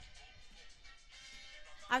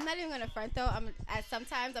I'm not even gonna front though.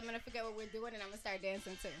 Sometimes I'm gonna forget what we're doing and I'm gonna start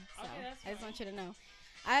dancing too. So Okay, that's I just fine. want you to know.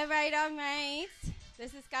 All right.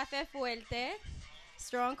 This is Café Fuerte,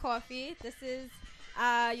 strong coffee. This is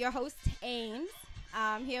your host Ames.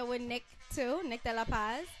 I'm here with Nick too, Nick De La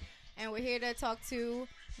Paz, and we're here to talk to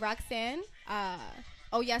Roxanne.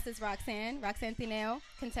 It's Roxanne Tineo,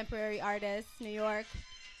 contemporary artist, New York,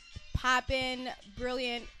 poppin',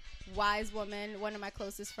 brilliant, wise woman, one of my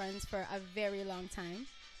closest friends for a very long time.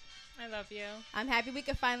 I love you. I'm happy we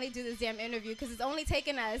could finally do this damn interview because it's only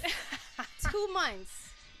taken us 2 months.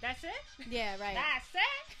 That's it? Yeah, right. That's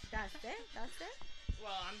it? That's it.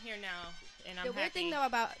 Well, I'm here now, and I'm The weird happy. thing, though,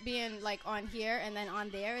 about being, like, on here and then on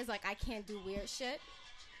there is, like, I can't do weird shit.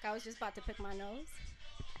 I was just about to pick my nose,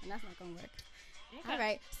 and that's not going to work. Okay. All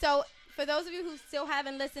right. So, for those of you who still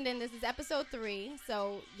haven't listened in, this is episode 3,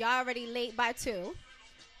 so y'all already late by 2.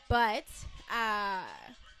 But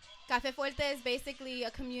Café Fuerte is basically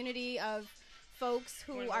a community of folks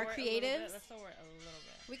who are creatives. Let's lower it a little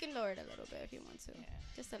bit. We can lower it a little bit if you want to. Yeah.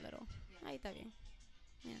 Just a little. Ahí está bien.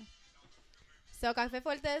 Yeah. So Café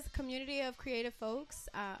Fuerte is a community of creative folks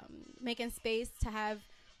making space to have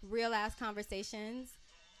real-ass conversations,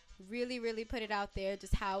 really, really put it out there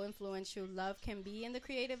just how influential love can be in the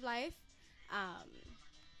creative life.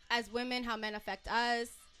 As women, how men affect us.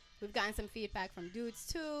 We've gotten some feedback from dudes,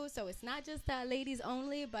 too, so it's not just ladies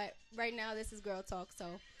only, but right now this is girl talk, so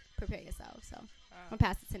prepare yourself. So I'm going to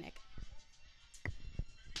pass it to Nick.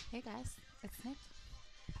 Hey, guys. It's Nick.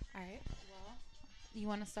 All right. Well, you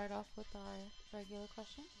want to start off with our regular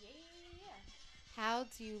question? Yeah. How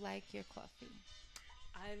do you like your coffee?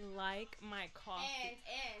 I like my coffee.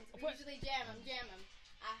 And we What? usually jam them.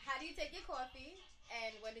 How do you take your coffee,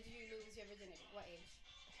 and when did you lose your virginity? What age?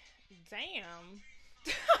 Damn.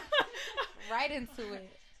 Right into it.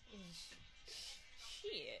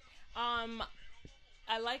 Shit.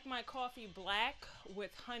 I like my coffee black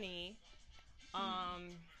with honey.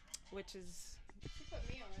 Which is She put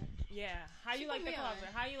me on. yeah. How She you put like the me coffee?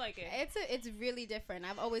 on. How you like it? It's really different.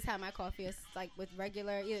 I've always had my coffee as like with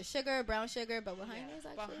regular either sugar, brown sugar, but with honey it's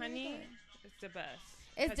actually But honey, really good. it's the best.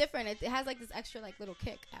 It's 'Cause different. It has like this extra like little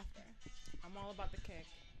kick after. I'm all about the kick.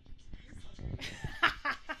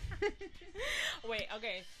 Wait,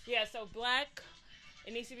 okay. Yeah, so black,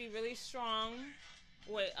 it needs to be really strong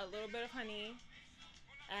with a little bit of honey.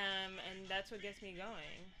 And that's what gets me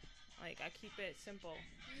going. Like, I keep it simple.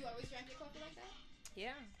 You always drank your coffee like that?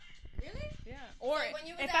 Yeah. Really? Yeah. Or So when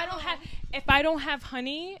you was if at I don't home- if I don't have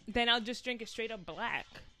honey, then I'll just drink it straight up black.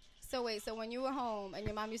 So wait, so when you were home and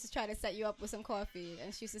your mom used to try to set you up with some coffee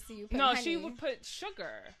and she used to see you put No, honey. she would put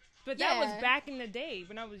sugar. But that was Yeah. back in the day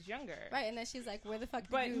when I was younger. Right, and then she's like, "Where the fuck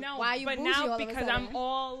did But you? no, why are you but bougie now all of a because sudden?" I'm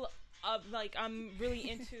all like I'm really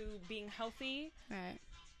into being healthy. Right.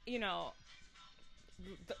 You know,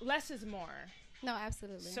 less is more. No,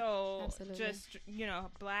 absolutely. So Absolutely. just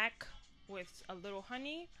black with a little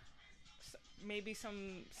honey, maybe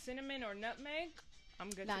some cinnamon or nutmeg. I'm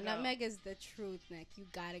good. Nah, to go. nutmeg is the truth, Nick. You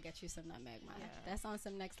gotta get you some nutmeg, man. Yeah. That's on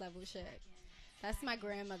some next level shit. That's my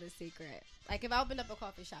grandmother's secret. Like, if I opened up a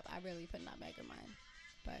coffee shop, I really put nutmeg in mine.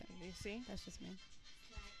 But You see? that's just me.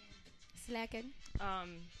 Slacking.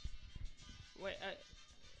 Wait.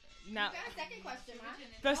 Now You got a second question, man.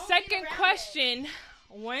 the Don't second beat around question: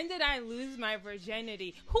 when did I lose my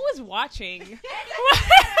virginity? Who is watching?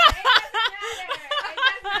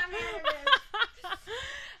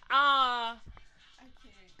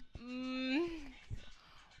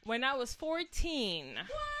 When I was 14.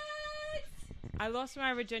 What? I lost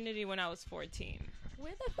my virginity when I was 14.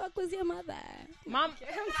 Where the fuck was your mother? Mom,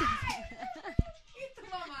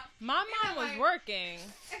 my mom was working.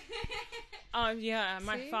 Yeah,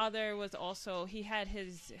 my See? father was also, he had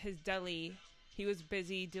his deli. He was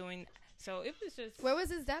busy doing, so it was just, Where was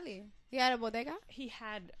his deli? He had a bodega? he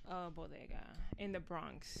had a bodega in the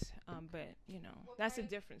Bronx. But, that's a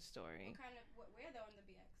different story. Where though in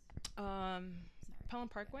the BX? Pelham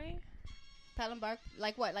Parkway? Pelham Park,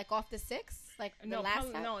 like what? Like off the 6th? Like the No, last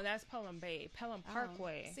half? no, that's Pelham Bay. Pelham Oh.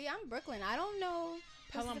 Parkway. See, I'm Brooklyn. I don't know. What's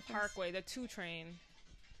the Pelham difference? Parkway, the 2 train.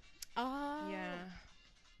 Oh. Yeah.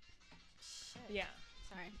 Shit. Yeah.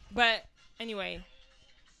 Sorry. But anyway,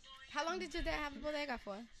 How long did your dad have the bodega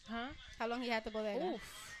for? huh? How long he had the bodega?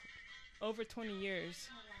 Oof. Over 20 years.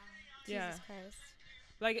 Jesus Yeah. Christ.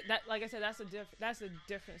 Like that. Like I said, that's a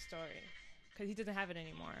different story, because he doesn't have it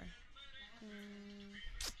anymore.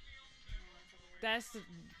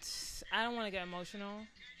 I don't want to get emotional.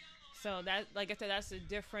 So that, like I said, that's a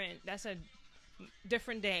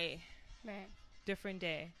different day. Right. Different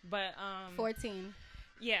day. But 14.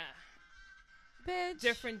 yeah, Bitch.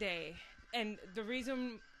 different day. And the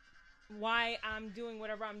reason why I'm doing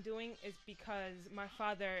whatever I'm doing is because my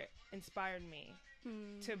father inspired me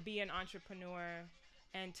to be an entrepreneur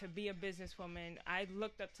and to be a businesswoman. I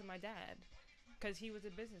looked up to my dad because he was a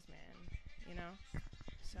businessman, you know.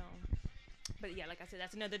 So, but yeah, like I said,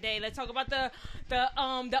 that's another day. Let's talk about the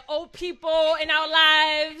old people in our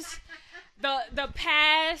lives, the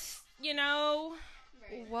past, you know.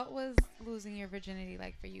 What was losing your virginity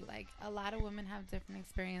like for you? Like, a lot of women have different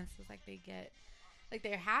experiences. Like,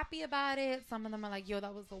 they're happy about it. Some of them are like, yo,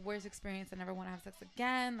 that was the worst experience. I never want to have sex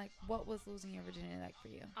again. Like, what was losing your virginity like for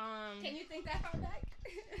you? Can you think that far back?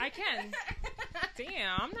 I can.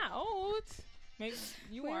 Damn, I'm not old. Maybe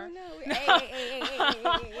you are. No. Hey.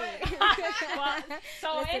 Well,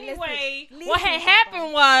 so Listen, anyway, listen, what had listen,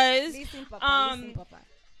 happened was, Listen, Papa. Listen, Papa.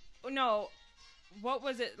 no, what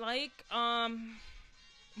was it like?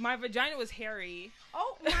 My vagina was hairy.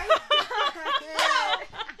 Oh my God.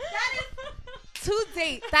 That is to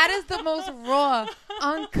date. That is the most raw,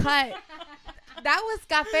 uncut. That was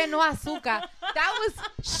café no azúcar. That was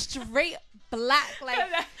straight black. Like, I'm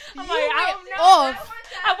you like, I went don't know. off.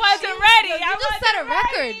 I wasn't ready. You just set a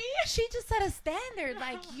record. ready. She just set a standard.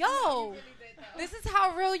 Like, yo, this is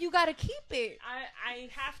how real you gotta keep it. I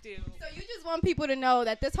have to. So you just want people to know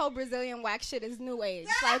that this whole Brazilian wax shit is new age.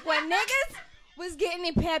 Like when niggas was getting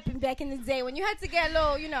it pepping back in the day, when you had to get a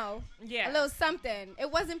little, you know, Yeah. a little something, it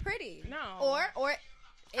wasn't pretty. No. Or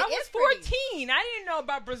it I was is pretty. 14. I didn't know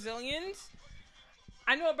about Brazilians.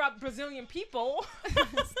 I know about Brazilian people.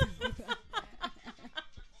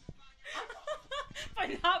 But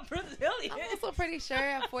not Brazilian. I'm also pretty sure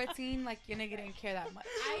at 14, like, your nigga didn't care that much.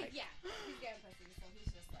 Like, Yeah, he's getting pussy, so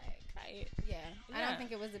he's just like, Right. yeah. I Yeah. don't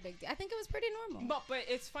think it was a big deal. I think it was pretty normal. But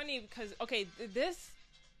it's funny because, okay, this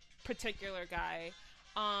particular guy,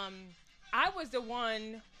 I was the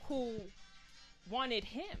one who wanted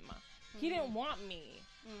him. He didn't want me.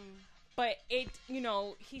 But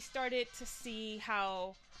he started to see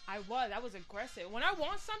how I was aggressive. When I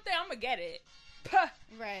want something, I'm gonna get it. Puh,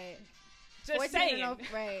 Right. just 14 saying.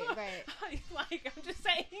 and right. Like, I'm just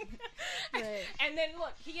saying. Right. And then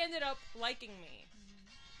look, he ended up liking me.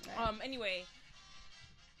 Right. Anyway,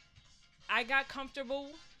 I got comfortable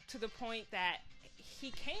to the point that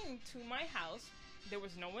he came to my house. There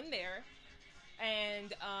was no one there.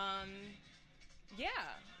 And, yeah,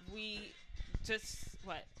 we just,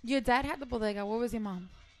 what? your dad had the bodega. Where was your mom?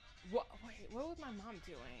 What was my mom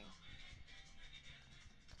doing?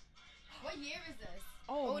 What year is this?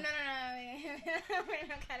 Oh, no. I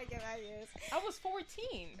gotta get my years. I was 14.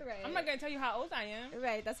 Right. I'm not going to tell you how old I am.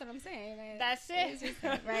 Right, that's what I'm saying. Right? That's It's it.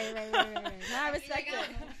 just- right. No, I respect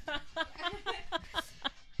it.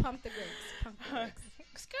 Pump the grapes.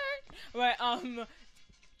 Skirt. But,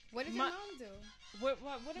 What did My- your mom do? what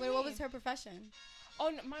do you What mean? was her profession? Oh,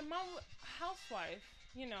 no, my mom, housewife.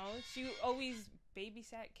 You know, she always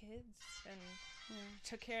babysat kids and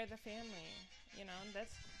took care of the family. You know,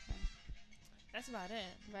 that's about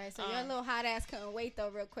it. Right, so your little hot ass couldn't wait though.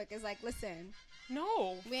 Real quick, it's like, listen,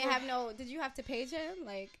 No, we didn't have no. Did you have to page him?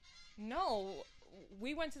 Like, no.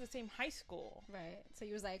 We went to the same high school. right. So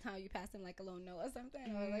you was like, how you passed him like a little note or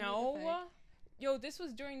something? Or like, No, what the fuck? yo, this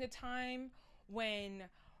was during the time when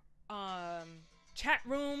chat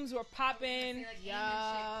rooms were popping.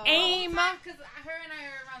 Yo. AIM. Because her and I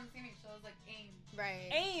are around the same age, so it was like AIM. Right.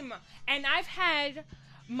 AIM. And I've had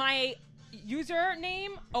my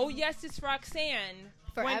username, oh yes, it's Roxanne.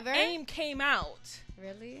 Forever? When AIM came out.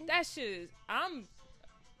 Really? That shit,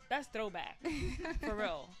 that's throwback. For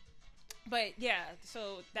real. But yeah,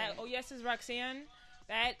 so that, Right. oh yes, it's Roxanne,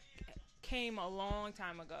 that came a long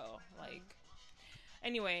time ago. Like,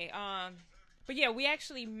 anyway, but yeah, we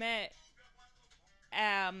actually met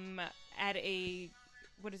at a,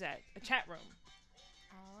 what is that? A chat room.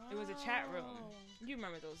 It was a chat room. You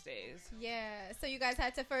remember those days. Yeah. So you guys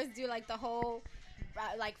had to first do like the whole,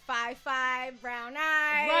 like 5'5", brown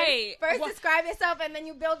eyes. Right. First Well, describe yourself, and then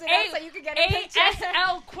you build it up so you could get a picture.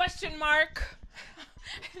 ASL question mark.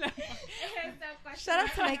 Shout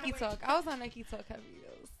out to Nike Talk. I was on Nike Talk heavy.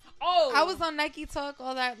 Oh, I was on Nike Talk,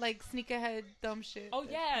 all that like sneakerhead dumb shit. Oh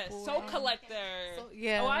that yeah, people Soul were on. Collector.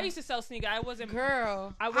 Yeah. Oh, I used to sell sneakers. I wasn't.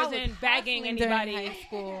 Girl, I wasn't bagging hustling during anybody. high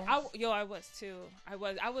school. I was too. I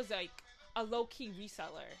was like a low key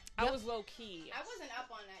reseller. I Yep. was low key. I wasn't up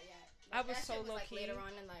on that yet. I was that so shit was low like key. later on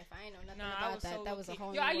in life. I ain't know nothing No, I about was that. so That was a low-key.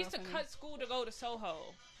 whole. Yo, new I world used to for me. cut school to go to Soho.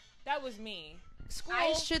 That was me. School.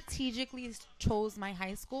 I strategically chose my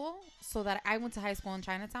high school so that I went to high school in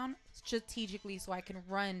Chinatown strategically so I can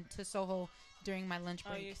run to Soho during my lunch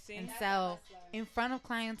break you see? and That's sell a hustler. in front of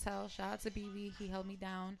clientele. Shout out to BB. He held me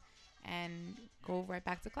down and go right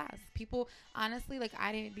back to class. People, honestly, like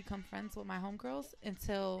I didn't become friends with my homegirls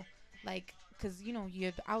until like, because, you know,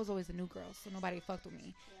 I was always a new girl, so nobody fucked with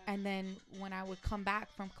me. Yeah. And then when I would come back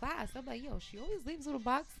from class, I'd be like, yo, she always leaves with a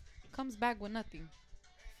box, comes back with nothing.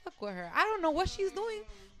 Fuck with her. I don't know what she's doing,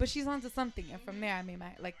 but she's onto something. And from there, I made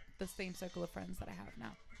my, like, the same circle of friends that I have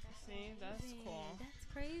now. See, that's cool. That's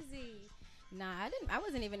crazy. Nah, I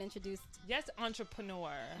wasn't even introduced. Yes,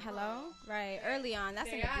 entrepreneur. Hello? Right. Early on. That's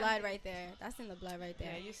in the blood right there. That's in the blood right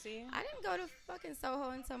there. Yeah, you see? I didn't go to fucking Soho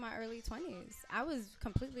until my early 20s. I was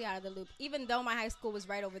completely out of the loop, even though my high school was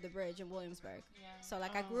right over the bridge in Williamsburg. Yeah. So,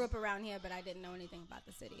 like, I grew up around here, but I didn't know anything about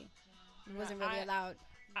the city. I wasn't really I- allowed.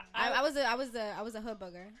 I I was a hood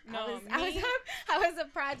booger. No, I was a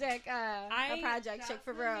project chick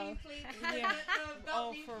for real. Yeah.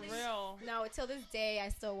 Oh, for real. No, till this day, I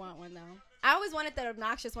still want one though. I always wanted that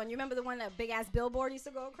obnoxious one. You remember the one that big ass billboard used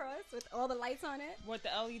to go across with all the lights on it? What, the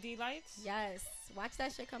LED lights? Yes. Watch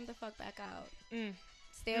that shit come the fuck back out. Mm.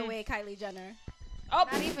 Stay away, Kylie Jenner. Oh,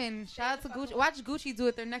 Not even. Shout out to Gucci. Watch Gucci do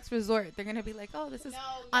it their next resort. They're going to be like, oh, this is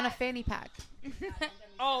on a fanny pack.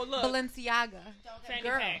 oh, look. Balenciaga. Fanny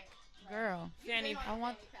Girl. pack. Girl. Fanny. I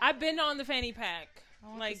want I've been on the fanny pack.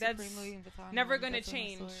 like That's Louis Vuitton never one. gonna That's on my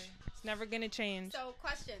change. story. It's never gonna change. So,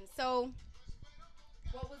 question. So,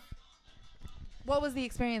 What was the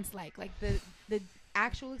experience like? Like the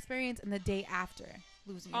actual experience and the day after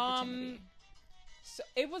losing your virginity. So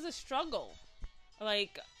it was a struggle.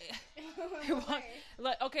 Like, it was,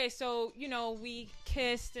 like, okay, so, you know, we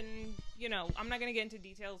kissed and, you know, I'm not going to get into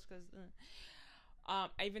details because,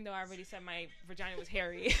 even though I already said my vagina was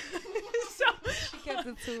hairy. So, She kept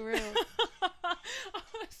it too real.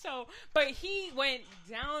 So, but he went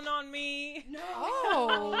down on me. No.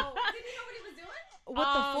 Oh. Did you know what he was doing? With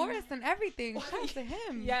the forest and everything. Shout out to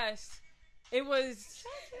him. Yes. It was,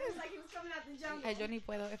 It was like he was coming out the jungle. Hey, yo ni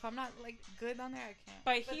puedo. If I'm not, like, good on there, I can't.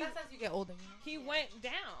 but But he, that's as you get older, you know? he went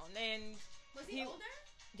down and, Was he older?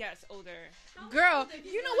 yes, older. Girl,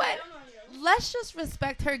 you know what? Let's just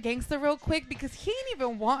respect her gangster real quick because he didn't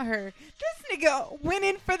even want her. This nigga went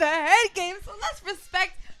in for the head game, so let's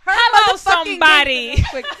respect her Hello, motherfucking somebody.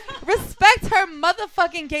 gangster real quick. Respect her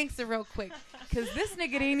motherfucking gangster real quick because this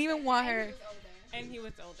nigga didn't even want her. And he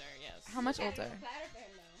was older, yes. How much older?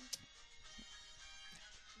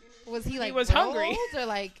 Was he like was hungry. old or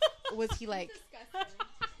like was he like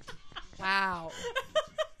wow?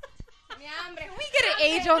 Can we get an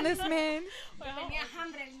age on this man?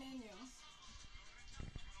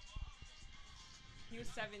 He was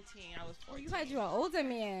 17. I was 14. You had your older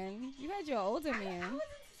man. You had your older man. I was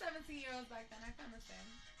into 17-year-olds back then. I can understand.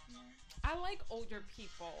 I like older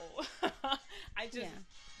people. I just, Yeah.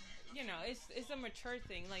 you know, it's a mature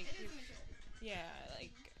thing. Like, yeah,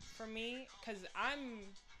 like for me, because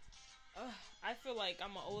I feel like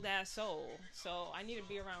I'm an old ass soul, so I need to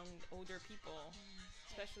be around older people,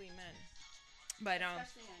 especially men. But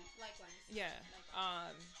yeah,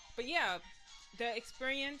 but yeah, the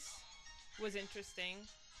experience was interesting.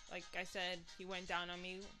 Like I said, he went down on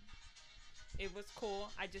me. It was cool.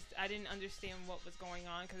 I didn't understand what was going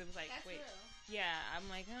on because it was like, yeah. I'm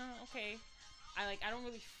like, oh, okay.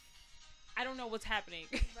 I don't know what's happening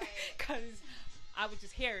because I was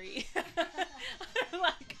just hairy.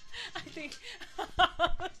 Like, I think.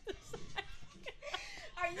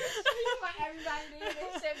 Are you sure you want everybody to hear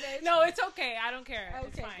this shit, bitch? No, it's okay. I don't care. It's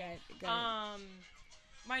Okay, fine. good.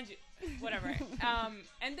 Mind you, whatever.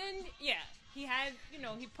 And then he had,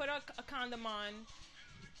 he put a condom on.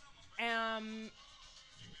 And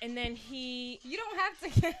then he. You don't have to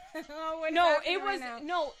get. No, it was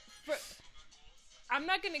no. I'm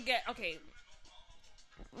not gonna get okay.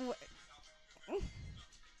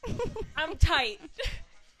 I'm tight.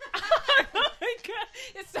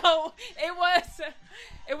 So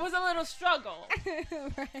it was a little struggle.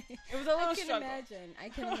 Right. It was a little struggle. I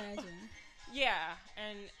can imagine. Yeah,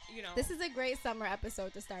 and This is a great summer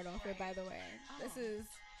episode to start off with, by the way. This is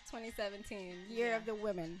 2017, Year of the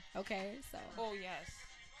Women. Okay, so. Oh yes.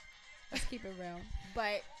 Let's keep it real.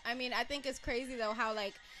 But I mean, I think it's crazy though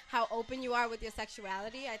how open you are with your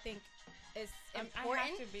sexuality. I think it's important. I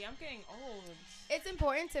have to be. I'm getting old. It's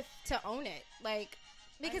important to own it, like,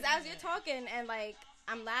 because as you're talking and like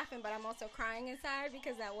I'm laughing, but I'm also crying inside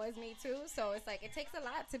because that was me too. So it's like it takes a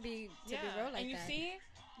lot to be real like that. And you see,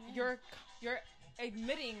 you're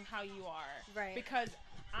admitting how you are, right? Because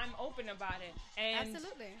I'm open about it. And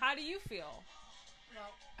absolutely. How do you feel? Well,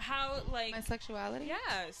 how like my sexuality?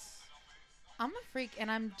 Yes. I'm a freak,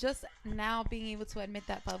 and I'm just now being able to admit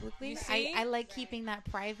that publicly. You see? I like keeping that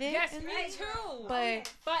private. Yes, me too.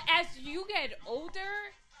 But as you get older,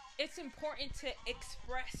 it's important to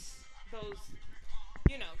express those,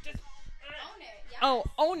 just own it. Yes. Oh,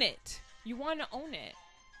 own it. You want to own it.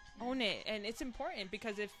 Own it, and it's important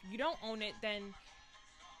because if you don't own it, then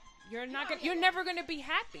you're never gonna be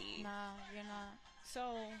happy. No, you're not.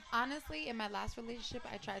 So Honestly, in my last relationship,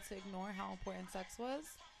 I tried to ignore how important sex was,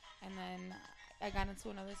 and then I got into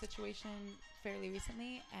another situation fairly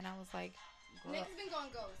recently, and I was like, girl, Nick's been going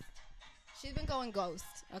ghost. She's been going ghost.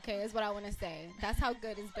 Okay, is what I want to say. That's how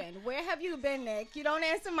good it's been. Where have you been, Nick? You don't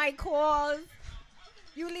answer my calls.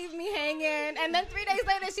 You leave me hanging. And then 3 days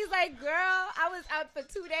later, she's like, girl, I was out for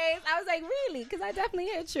 2 days. I was like, really? Because I definitely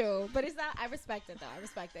hit you. But it's not. I respect it, though. I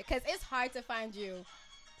respect it. Because it's hard to find you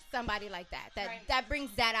somebody like that. That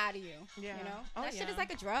brings that out of you. Yeah. You know? Oh, that shit yeah. is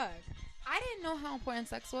like a drug. I didn't know how important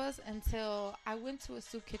sex was until I went to a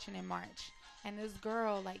soup kitchen in March. And this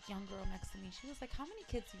girl, like, young girl next to me, she was like, how many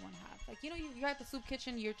kids do you want to have? Like, you know, you're at the soup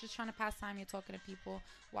kitchen, you're just trying to pass time, you're talking to people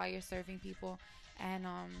while you're serving people. And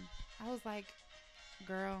I was like,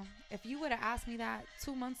 girl, if you would have asked me that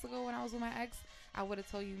 2 months ago when I was with my ex, I would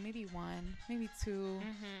have told you maybe 1, maybe 2.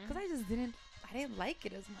 Because I didn't like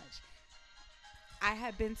it as much. I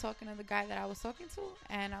had been talking to the guy that I was talking to,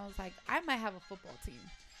 and I was like, I might have a football team.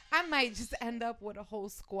 I might just end up with a whole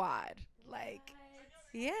squad. Like,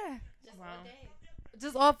 yeah. Wow.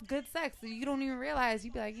 Just off good sex. You don't even realize.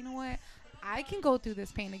 You'd be like, you know what? I can go through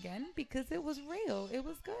this pain again because it was real. It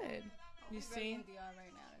was good. You see? In DR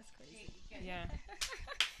right now. That's crazy. Yeah.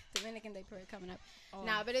 Dominican Day Parade coming up. Oh.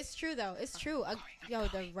 Nah, but it's true, though. It's true. Yo,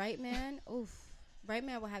 the right man, oof. Right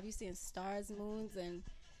man will have you seeing stars, moons, and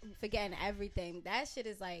forgetting everything. That shit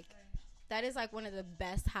is like... That is like one of the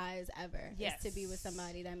best highs ever. Yes. Is to be with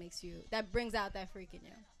somebody that brings out that freak in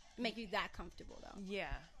you. Make you that comfortable, though. Yeah.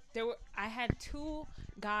 I had 2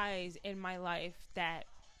 guys in my life that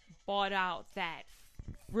bought out that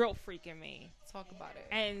real freak in me. Talk about it.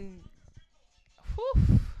 And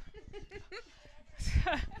whew,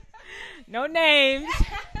 no names.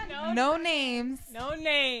 No names. No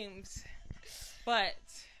names. But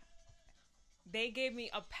they gave me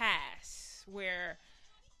a pass where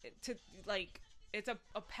it's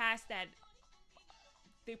a pass that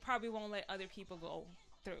they probably won't let other people go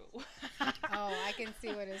through. Oh, I can see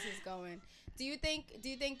where this is going. Do you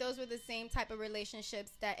think those were the same type of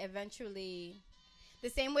relationships that eventually, the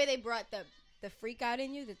same way they brought the freak out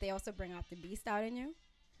in you, that they also bring out the beast out in you?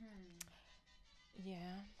 Yeah.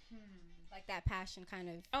 Like that passion kind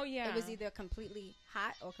of. Oh yeah. It was either completely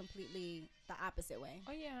hot or completely the opposite way.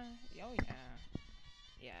 Oh yeah. Oh yeah.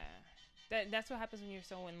 Yeah. That's what happens when you're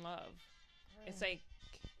so in love. Right. It's like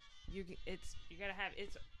you gotta have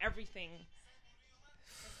it's everything.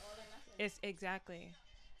 It's exactly.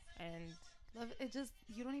 And love it. Just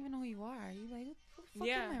you don't even know who you are. You like, who the fuck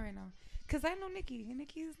yeah. am I right now? Because I know Nikki, and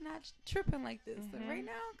Nikki's not tripping like this. And right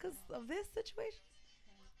now, because of this situation,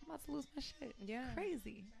 I'm about to lose my shit. Yeah,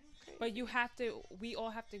 crazy. But we all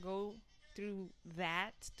have to go through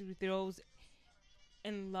those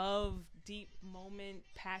in love, deep moment,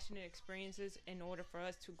 passionate experiences in order for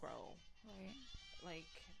us to grow. Right. Like,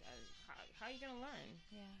 how are you gonna learn?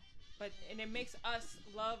 Yeah. And it makes us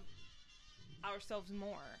love ourselves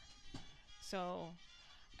more. So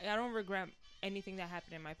I don't regret anything that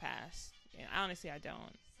happened in my past. Honestly, I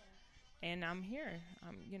don't. And I'm here.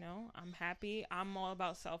 I'm happy. I'm all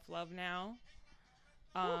about self-love now.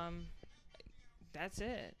 That's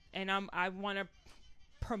it. And I want to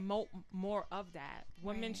promote more of that.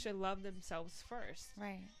 Women should love themselves first.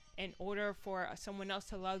 Right. In order for someone else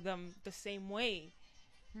to love them the same way.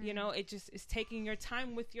 It just is taking your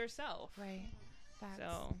time with yourself. Right. Facts.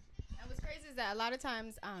 So. And what's crazy is that a lot of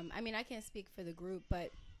times, I can't speak for the group,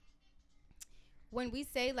 but when we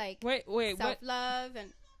say like self-love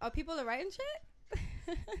and people are writing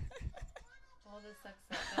shit. All this sex.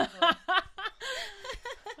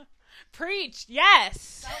 Preach,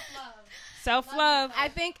 yes. Self-love. I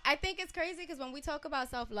think it's crazy because when we talk about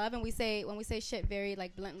self-love and we say shit very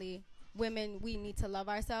like bluntly, women, we need to love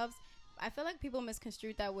ourselves. I feel like people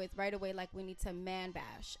misconstrued that with right away like we need to man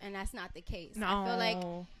bash, and that's not the case. No. I feel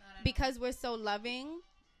like because we're so loving,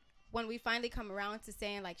 when we finally come around to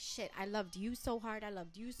saying like, shit, I loved you so hard, I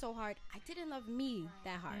didn't love me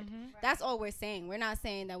that hard. That's all we're saying. We're not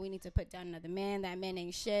saying that we need to put down another man, that man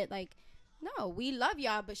ain't shit. Like, no, we love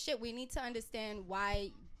y'all, but shit, we need to understand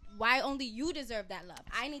why only you deserve that love.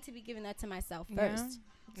 I need to be giving that to myself first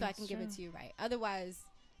so I can give it to you right. Otherwise,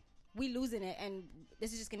 we losing it, and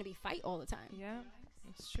this is just going to be fight all the time. Yeah,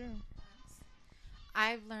 it's true.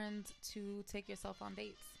 I've learned to take yourself on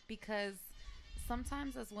dates because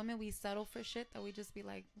sometimes as women we settle for shit that we just be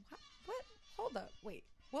like, what? Hold up, wait.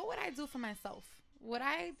 What would I do for myself?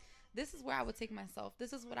 This is where I would take myself.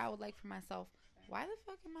 This is what I would like for myself. Why the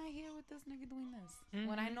fuck am I here with this nigga doing this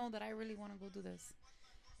when I know that I really want to go do this?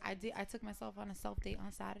 I took myself on a self date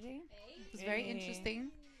on Saturday. It was very Hey. interesting.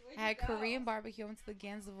 I had Korean barbecue. I went to the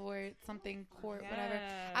Gansevoort something court, whatever.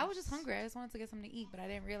 I was just hungry. I just wanted to get something to eat, but I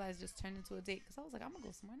didn't realize it just turned into a date because I was like, I'm gonna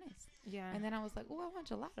go somewhere nice. Yeah. And then I was like, oh, I want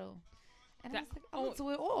gelato. And I That- was like, I'm gonna do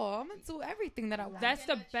it all. I'm gonna do everything that I want. That's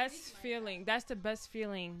the best feeling. That's the best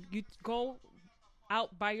feeling. You go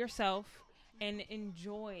out by yourself and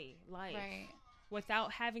enjoy life right.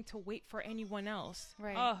 without having to wait for anyone else.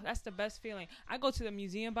 Right. Oh, that's the best feeling. I go to the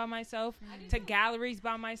museum by myself, to galleries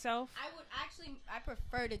by myself. I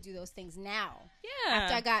prefer to do those things now. Yeah.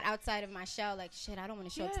 After I got outside of my shell, like, shit, I don't want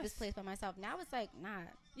to show up to this Yes. place by myself. Now it's like, nah.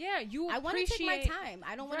 Yeah, you I want to take my appreciate- time.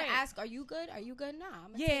 I don't want Right. to ask, are you good? Are you good? Nah, I'm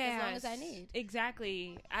going to take as long as I need.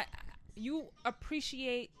 Exactly. You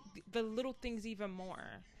appreciate the little things even more.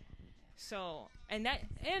 So,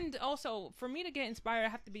 and also for me to get inspired, I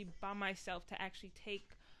have to be by myself to actually take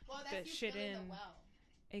the shit in.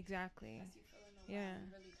 Exactly. Yeah.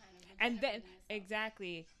 And then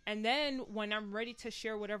exactly. And then when I'm ready to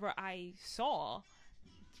share whatever I saw,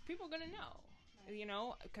 people are going to know. You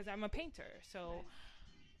know, because I'm a painter. So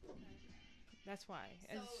that's why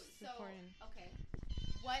it's important. Okay.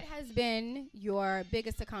 What has been your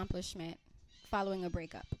biggest accomplishment following a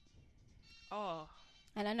breakup? Oh,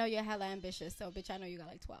 And I know you're hella ambitious, so bitch, I know you got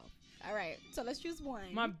like 12. All right, so let's choose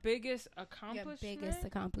one. my biggest your accomplishment. biggest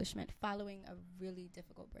accomplishment following a really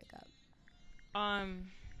difficult breakup.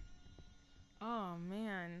 Oh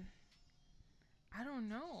man, I don't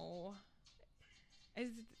know.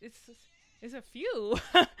 It's a few.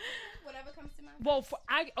 Whatever comes to mind. Well,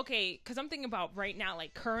 because I'm thinking about right now,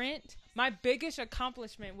 like current. My biggest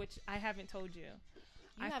accomplishment, which I haven't told you,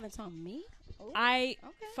 You haven't told me? Oh, I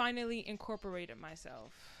okay. finally incorporated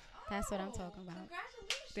myself. That's what I'm talking about.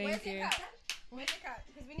 Congratulations. Thank you. Where's your cup?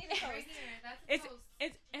 Because we need a toast. It's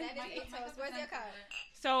That is a toast. Where's your cup?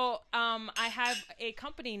 so I have a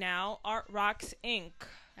company now, Art Rocks Inc.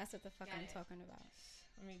 That's what the fuck I'm talking about.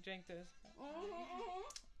 Let me drink this.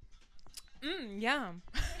 Mm-hmm. Yum.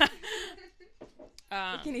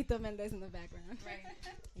 Quinito Mendez in the background. Right.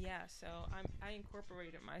 Yeah, so I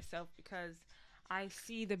incorporated myself because I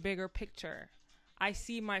see the bigger picture. I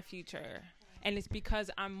see my future, and it's because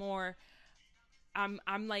I'm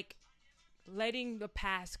like letting the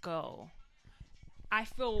past go. I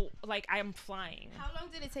feel like I'm flying. How long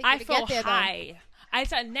did it take you I to feel get there, high.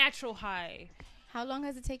 It's a natural high. How long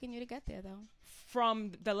has it taken you to get there, though?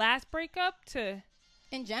 From the last breakup to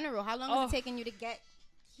In general, how long has it taken you to get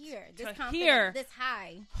here? This To confident, here. this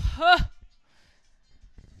high.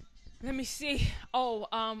 Let me see. Oh,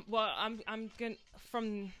 well, I'm gonna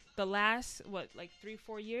from the last like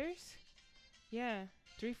 3-4 years. Yeah,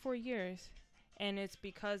 3-4 years, and it's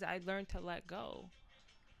because I learned to let go.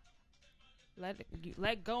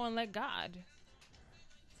 Let go and let God.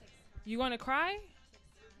 You want to cry?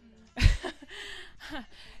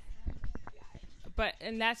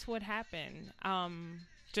 And that's what happened.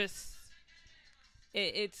 Just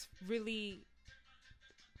it's really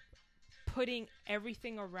putting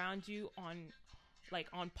everything around you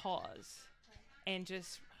on pause and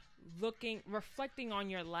just reflecting on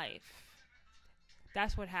your life.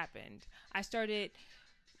 That's what happened.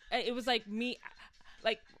 It was like me,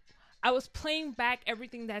 like I was playing back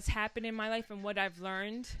everything that's happened in my life and what I've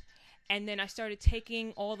learned. And then I started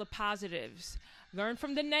taking all the positives, learn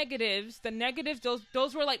from the negatives. The negatives,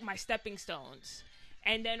 those were like my stepping stones.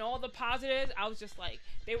 And then all the positives, I was just like,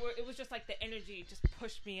 it was just like the energy just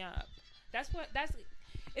pushed me up.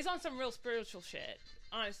 It's on some real spiritual shit,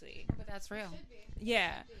 honestly. But that's real.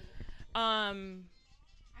 Yeah. I mean,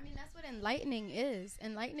 that's what enlightening is.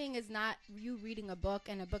 Enlightening is not you reading a book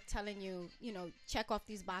and a book telling you, check off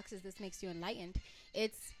these boxes. This makes you enlightened.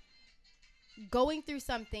 It's going through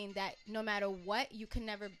something that no matter what, you can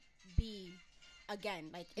never be again.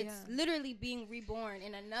 Like, it's literally being reborn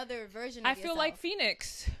in another version of yourself. I feel like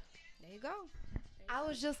Phoenix. There you go. I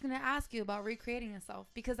was just going to ask you about recreating yourself,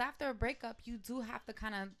 because after a breakup, you do have to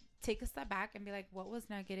kind of take a step back and be like, what was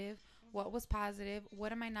negative? What was positive?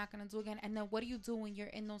 What am I not going to do again? And then what do you do when you're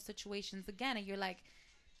in those situations again? And you're like,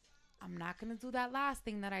 I'm not going to do that last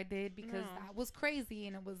thing that I did because that was crazy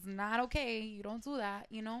and it was not okay. You don't do that,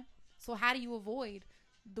 So how do you avoid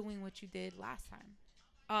doing what you did last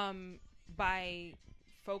time? By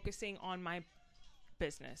focusing on my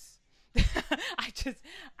business. I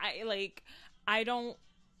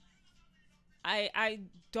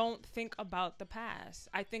don't think about the past.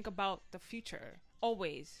 I think about the future.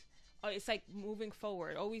 Always. It's like moving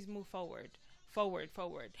forward. Always move forward. Forward.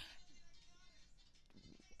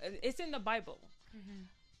 It's in the Bible. Mm-hmm.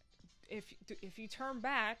 If you turn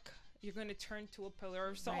back, you're going to turn to a pillar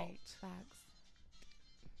of salt. Right. Facts.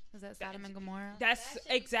 Is that Sodom and Gomorrah? That's That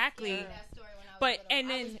shit exactly. used to scare that story when I was But little. and I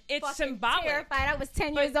then was it's fucking symbolic. Terrified. I was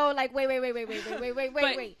 10 years old. Like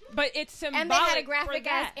wait. But it's symbolic. And they had a for graphic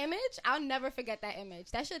ass that. image. I'll never forget that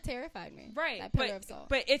image. That shit terrified me. Right. That pillar of salt.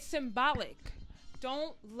 But it's symbolic.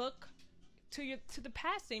 Don't look to the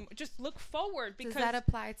past anymore. Just look forward, because Does that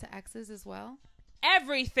apply to exes as well?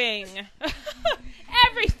 everything.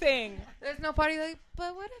 Everything. There's no party like,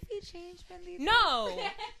 but what if he changed, Bendito? No.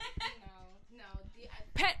 no.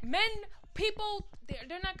 Men, people,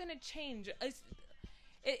 they're not gonna change.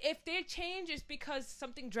 If they change, it's because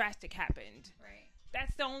something drastic happened. Right.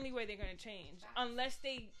 That's the only way they're gonna change, unless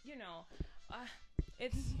they,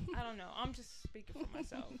 it's. I don't know. I'm just speaking for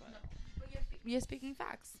myself. But you're speaking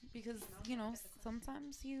facts, because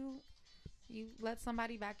sometimes you let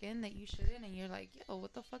somebody back in that you shouldn't, and you're like, yo,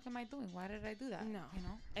 what the fuck am I doing? Why did I do that? No,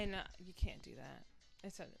 and you can't do that.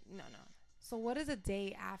 It's no. So what is a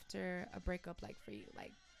day after a breakup like for you?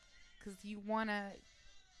 Like, because you want to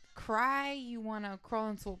cry, you want to crawl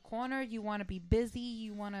into a corner, you want to be busy,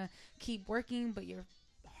 you want to keep working, but your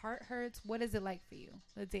heart hurts. What is it like for you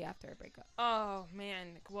the day after a breakup? Oh, man.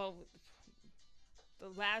 Well, the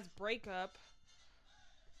last breakup,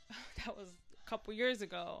 that was a couple years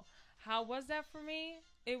ago. How was that for me?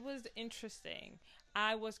 It was interesting.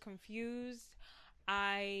 I was confused.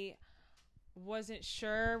 I wasn't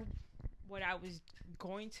sure what I was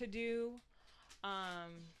going to do.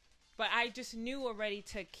 But I just knew already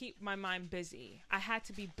to keep my mind busy. I had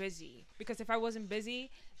to be busy, because if I wasn't busy,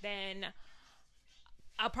 then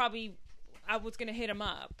I was going to hit him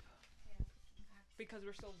up, because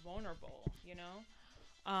we're so vulnerable,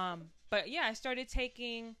 But yeah, I started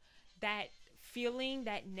taking that feeling,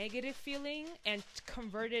 that negative feeling, and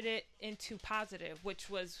converted it into positive, which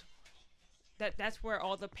was that's where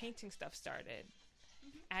all the painting stuff started.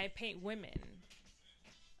 I paint women,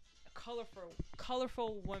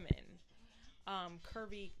 colorful women,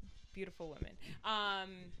 curvy, beautiful women.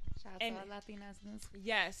 Shout out and to our Latinas in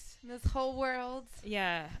yes, this whole world.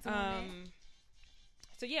 yeah. Doing it.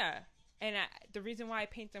 So yeah, and the reason why I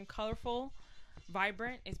paint them colorful,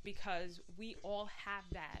 vibrant, is because we all have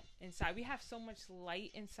that inside. We have so much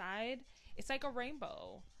light inside. It's like a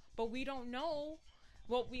rainbow, but we don't know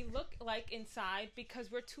what we look like inside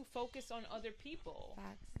because we're too focused on other people.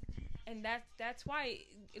 Facts. And that's why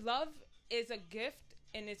love is a gift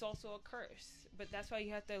and it's also a curse. But that's why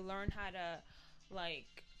you have to learn how to play.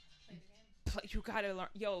 You gotta learn.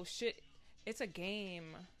 Yo, shit, it's a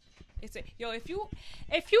game. If you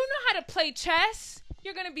know how to play chess,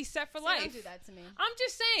 you're gonna be set for life. Don't do that to me. I'm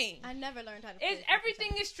just saying. I never learned how to play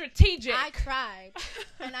Everything is strategic. I tried,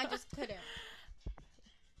 and I just couldn't.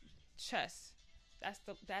 Chess.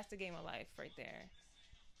 That's the game of life right there.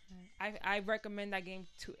 I recommend that game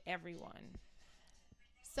to everyone.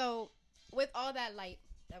 So, with all that light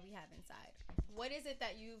that we have inside, what is it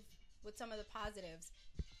that with some of the positives,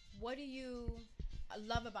 what do you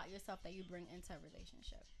love about yourself that you bring into a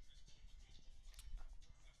relationship?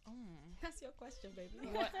 That's your question, baby.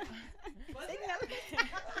 What? I was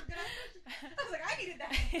like, I needed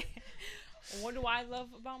that. What do I love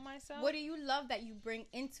about myself? What do you love that you bring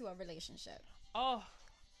into a relationship? Oh,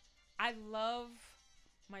 I love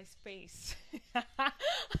my space. I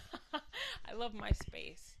love my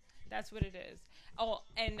space. That's what it is. Oh,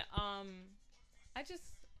 and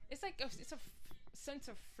it's like it's a sense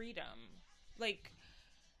of freedom, like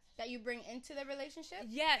that you bring into the relationship.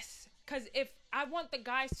 Yes, because if I want the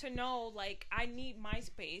guys to know, like, I need my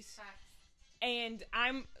space, and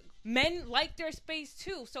men like their space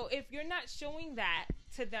too. So if you're not showing that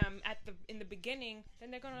to them in the beginning,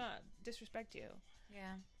 then they're gonna disrespect you.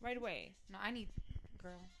 Yeah, right away. No, I need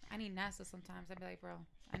NASA sometimes. I'd be like, bro,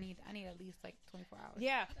 I need at least like 24 hours.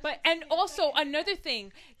 Yeah, and also another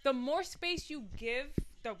thing, the more space you give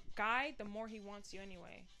the guy, the more he wants you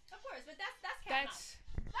anyway. Of course, but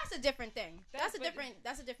that's a different thing. That's a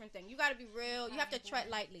different thing. You got to be real. You have to tread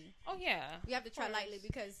lightly. Oh yeah. You have to tread lightly,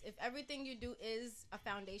 because if everything you do is a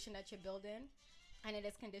foundation that you're building, and it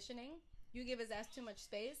is conditioning, you give his ass too much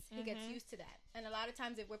space, he gets used to that. And a lot of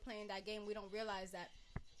times, if we're playing that game, we don't realize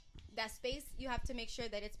that space, you have to make sure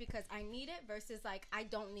that it's because I need it versus like I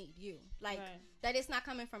don't need you. Like that it's not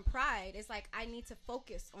coming from pride. It's like I need to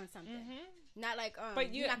focus on something. Not like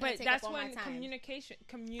but you're not but take that's up all when my time. Communication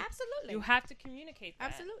Absolutely. You have to communicate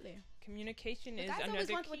that. Absolutely. Communication is guys another always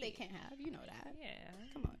want key. what they can't have. You know that. Yeah.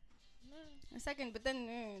 Come on. The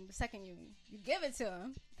second you give it to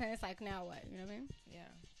them, then it's like, now what? You know what I mean? Yeah.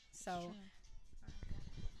 So.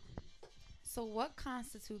 So what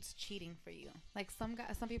constitutes cheating for you? Like some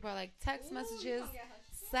people are like text messages,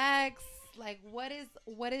 sex, Like, what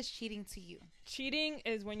is cheating to you? Cheating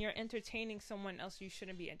is when you're entertaining someone else you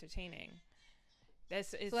shouldn't be entertaining.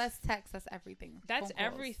 So that's text. That's everything. That's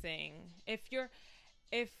everything. If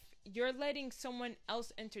you're letting someone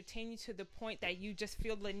else entertain you to the point that you just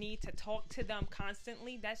feel the need to talk to them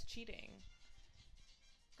constantly, that's cheating.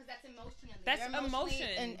 Because that's emotionally.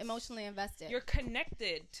 That's emotionally invested. You're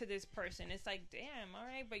connected to this person. It's like, damn, all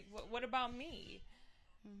right, but what about me?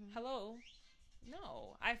 Mm-hmm. Hello?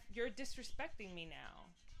 No. You're disrespecting me now.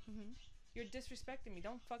 Mm-hmm. You're disrespecting me.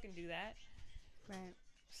 Don't fucking do that. Right.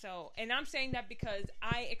 So, and I'm saying that because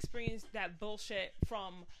I experienced that bullshit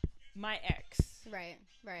from my ex. Right.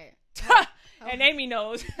 And Amy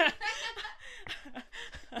knows.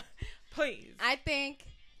 Please. I think,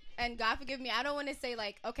 and God forgive me, I don't want to say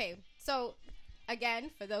like, okay, so again,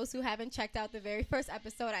 for those who haven't checked out the very first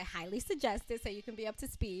episode, I highly suggest it so you can be up to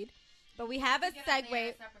speed. But we have a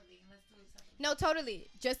segue. No, totally.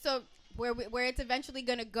 Just so where it's eventually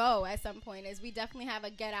going to go at some point is we definitely have a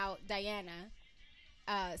Get Out Diana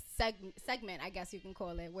segment, I guess you can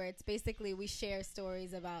call it, where it's basically we share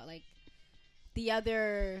stories about like the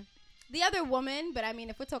other woman, but I mean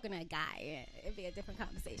if we're talking to a guy, it'd be a different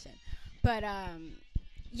conversation. But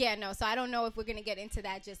yeah, no, so I don't know if we're gonna get into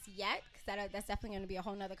that just yet, because that's definitely gonna be a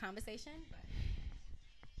whole nother conversation. But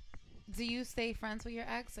do you stay friends with your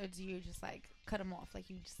ex, or do you just like cut them off? Like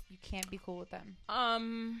you can't be cool with them?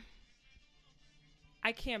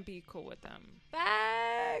 I can't be cool with them.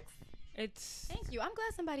 Facts. Thank you. I'm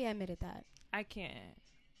glad somebody admitted that. I can't.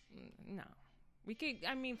 No. We could,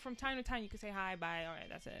 I mean, from time to time you could say hi, bye, all right,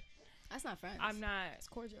 that's it. That's not friends. I'm not. It's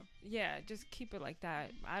cordial. Yeah, just keep it like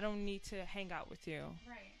that. I don't need to hang out with you.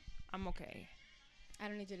 Right. I'm okay. I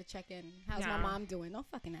don't need you to check in. How's my mom doing? Don't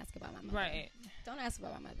fucking ask about my mother. Right. Don't ask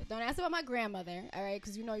about my mother. Don't ask about my grandmother, all right?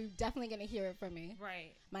 Because you know you're definitely going to hear it from me.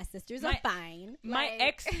 Right. My sisters are fine. My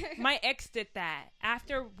ex did that.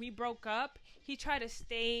 After we broke up, he tried to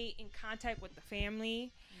stay in contact with the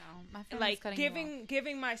family. No, my family's like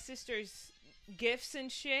giving my sisters gifts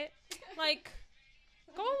and shit. Like,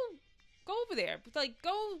 go over there. Like,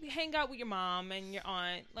 go hang out with your mom and your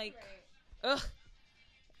aunt. Like, ugh.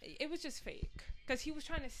 It was just fake. Because he was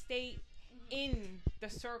trying to stay in the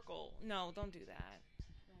circle. No, don't do that.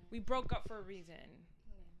 We broke up for a reason.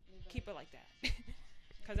 Keep it like that.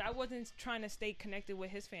 Because I wasn't trying to stay connected with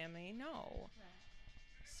his family. No.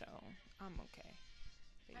 So, I'm okay.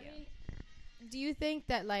 But, yeah. I mean, do you think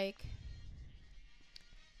that, like...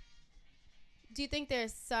 Do you think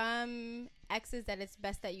there's some exes that it's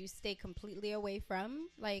best that you stay completely away from?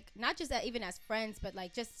 Like, not just that even as friends, but,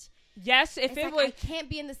 like, just... Yes, if it was... I can't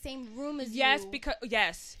be in the same room as you. Yes, because...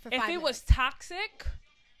 Yes. If it was toxic,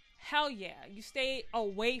 hell yeah. You stay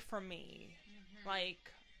away from me. Mm-hmm.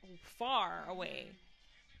 Like, far away.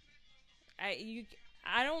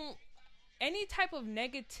 I don't... Any type of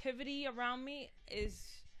negativity around me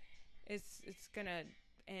it's gonna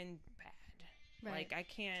end bad. Right. Like, I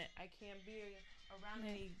can't be around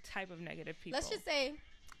any type of negative people. Let's just say,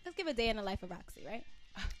 let's give a day in the life of Roxy, right?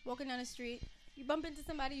 Walking down the street... You bump into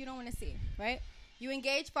somebody you don't want to see, right? You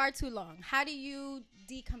engage far too long. How do you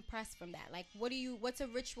decompress from that? Like, what's a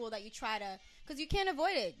ritual that you try to, because you can't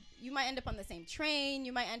avoid it. You might end up on the same train.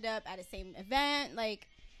 You might end up at the same event. Like,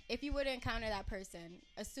 if you were to encounter that person,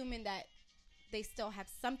 assuming that they still have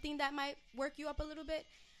something that might work you up a little bit,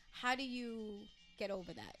 how do you get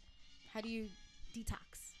over that? How do you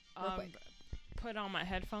detox real quick? Put on my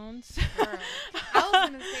headphones. I was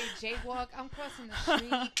gonna say jaywalk. I'm crossing the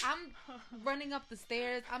street. I'm running up the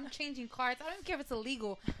stairs. I'm changing carts. I don't care if it's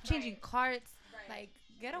illegal. I'm changing carts. Like,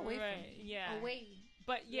 get away from me. Yeah. Away.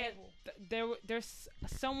 But yeah, there's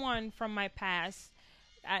someone from my past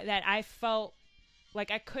that I felt like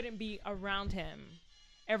I couldn't be around him.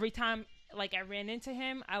 Every time like I ran into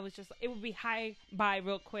him, I was just, it would be hi, bye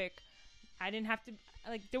real quick. I didn't have to,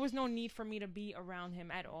 like, there was no need for me to be around him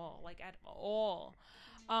at all. Like, at all.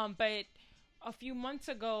 But a few months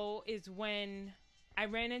ago is when I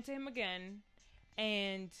ran into him again,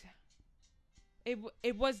 and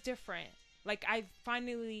it was different. Like, I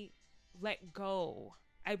finally let go.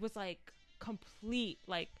 I was, like, complete.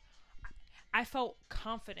 Like, I felt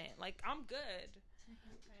confident. Like, I'm good.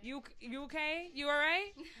 You okay? You all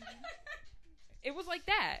right? It was like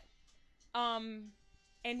that.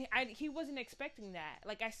 And he wasn't expecting that.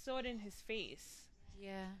 Like, I saw it in his face.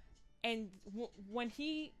 Yeah. And when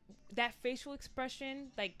that facial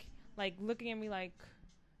expression, like looking at me like,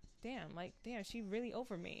 damn, she really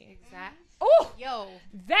over me. Exactly. Oh! Yo.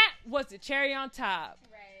 That was the cherry on top.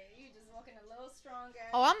 Right. You just walking a little little stronger.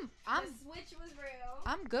 Oh, I'm the switch was real.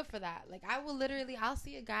 I'm good for that. Like, I will literally, I'll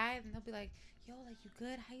see a guy and they'll be like, yo, like, you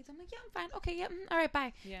good? How you doing? I'm like, yeah, I'm fine. Okay, yeah, all right,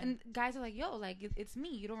 bye. Yeah. And guys are like, yo, like, it's me.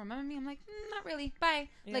 You don't remember me? I'm like, not really. Bye.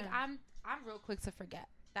 Yeah. Like, I'm real quick to forget.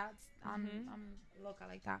 I'm loca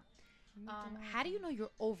like that. How do you know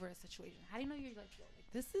you're over a situation? How do you know you're like, yo, like,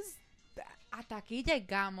 this is, hasta aquí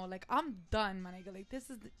llegamos. Like, I'm done, my nigga. Like, this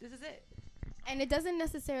is it. And it doesn't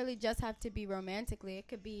necessarily just have to be romantically. It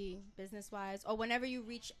could be business-wise, or whenever you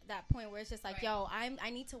reach that point where it's just like, Right. yo,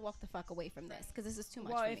 I need to walk the fuck away from this because this is too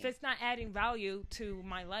much Well, for if me. it's not adding value to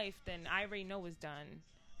my life, then I already know it's done.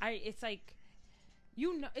 It's like,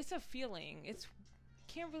 you know, it's a feeling. It's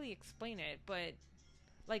can't really explain it, but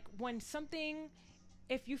like when something,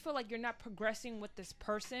 if you feel like you're not progressing with this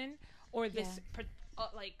person or this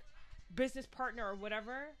like business partner or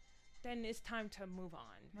whatever, then it's time to move on.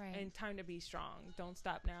 Right. And time to be strong. Don't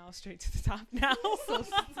stop now. Straight to the top now. So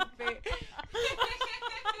stupid.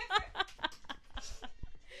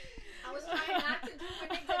 I was trying not to do what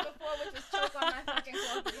they did before, which was choke on my fucking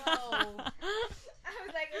coffee. I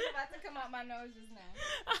was like, it was about to come out my nose just now.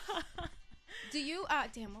 Do you,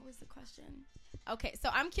 damn, what was the question? Okay, so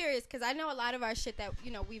I'm curious, because I know a lot of our shit that,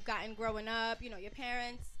 you know, we've gotten growing up, you know, your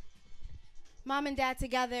parents, mom and dad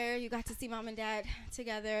together, you got to see mom and dad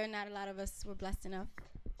together. Not a lot of us were blessed enough,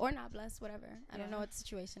 or not blessed, whatever. I don't know what the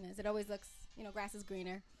situation is. It always looks, you know, grass is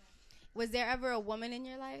greener. Was there ever a woman in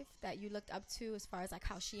your life that you looked up to as far as, like,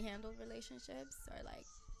 how she handled relationships? Or, like,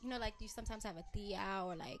 you know, like, you sometimes have a tia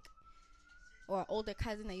or, like, or an older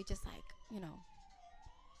cousin that you just, like, you know,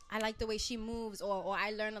 I like the way she moves, or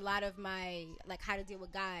I learn a lot of my, like, how to deal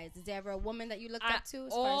with guys. Is there ever a woman that you looked up to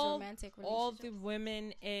as far as romantic relationships? All the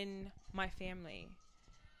women in my family.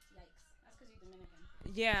 Yikes. That's because you're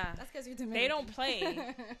Dominican. Yeah. That's because you're Dominican. They don't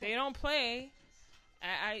play. They don't play.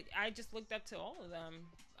 I just looked up to all of them.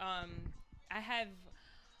 I have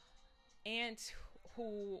aunts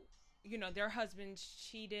who, you know, their husbands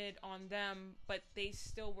cheated on them, but they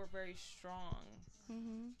still were very strong.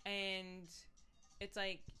 Mm-hmm. And it's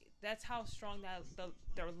like, that's how strong that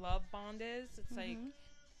their love bond is. It's like,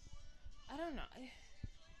 I don't know.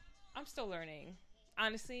 I'm still learning,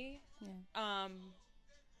 honestly. Yeah.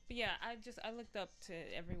 But yeah, I looked up to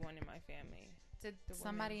everyone in my family. Did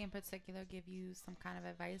somebody in particular give you some kind of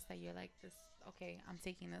advice that you're like, this, okay, I'm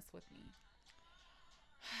taking this with me?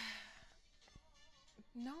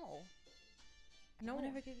 No. No one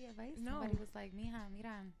ever gave you advice? No. Nobody was like, mija,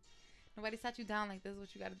 mira. Nobody sat you down like, this is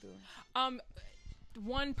what you got to do.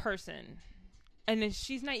 One person, and then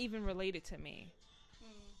she's not even related to me.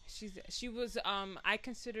 She was I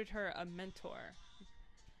considered her a mentor.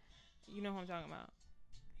 You know who I'm talking about?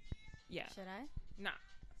 Yeah. Should I? Nah.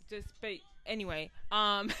 But anyway,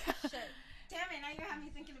 Shit. Damn it! Now you have me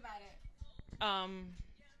thinking about it.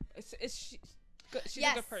 She's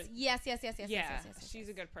a good person. Yes. Yeah, she's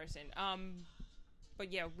a good person.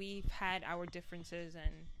 But yeah, we've had our differences,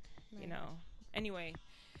 and you know. Anyway,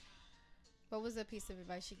 what was a piece of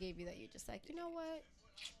advice she gave you that you're just like, you know what?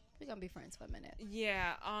 We're gonna be friends for a minute.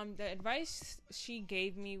 Yeah. The advice she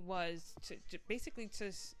gave me was to basically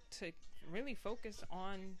to really focus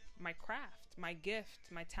on my craft, my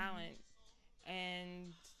gift, my talent,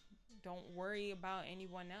 and don't worry about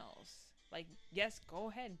anyone else. Like, yes, go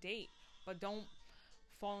ahead, date, but don't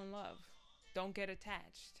fall in love. Don't get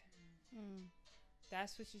attached.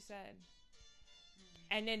 That's what she said.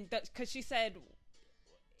 And then, because she said,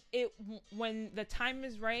 when the time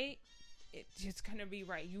is right, it's just gonna be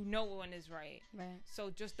right. You know when is right. Right.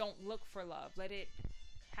 So just don't look for love. Let it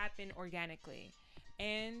happen organically.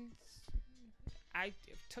 And I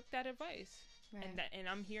took that advice, Right. and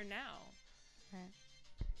I'm here now. Right.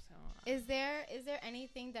 So Is there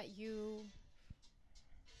anything that you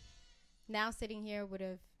now sitting here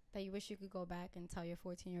that you wish you could go back and tell your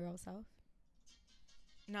 14-year-old self?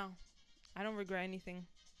 no, I don't regret anything.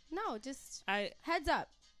 No, just I heads up.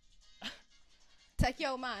 Take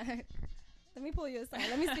your mind. Let me pull you aside.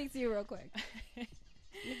 Let me speak to you real quick. Let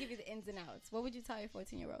me give you the ins and outs. What would you tell your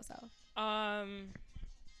 14-year-old self? I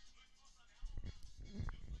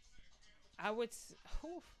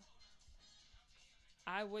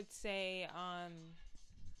would say,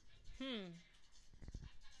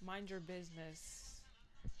 mind your business.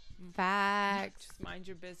 Facts. Just mind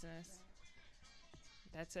your business.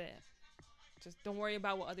 That's it. Just don't worry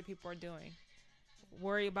about what other people are doing.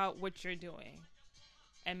 Worry about what you're doing.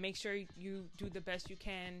 And make sure you do the best you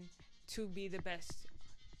can to be the best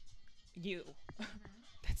you.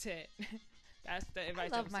 That's it. That's the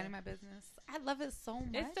advice. I love minding my business. I love it so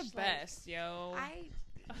much. It's the best, yo.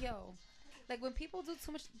 Like when people do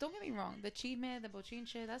too much, don't get me wrong, the chisme, the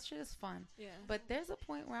bochinche, that shit is fun. Yeah. But there's a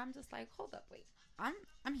point where I'm just like, hold up, wait,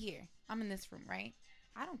 I'm here, I'm in this room, right?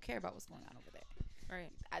 I don't care about what's going on over there.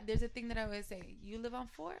 Right. There's a thing that I always say: you live on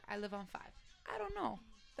 4, I live on 5. I don't know.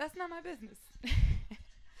 That's not my business.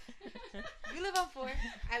 You live on 4,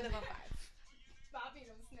 I live on 5. Poppy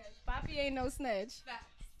don't snitch. Poppy ain't no snitch. Facts.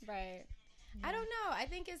 Right. I don't know. I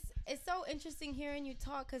think it's so interesting hearing you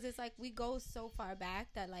talk because it's like we go so far back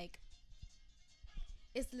that like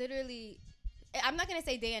it's literally. I'm not gonna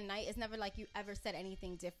say day and night. It's never like you ever said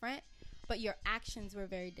anything different, but your actions were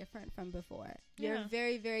very different from before. You're Yeah. a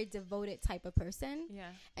very, very devoted type of person. Yeah.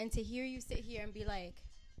 And to hear you sit here and be like,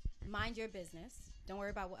 mind your business, don't worry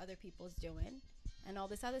about what other people's doing, and all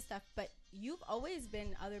this other stuff. But you've always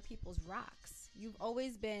been other people's rocks. You've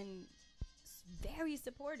always been very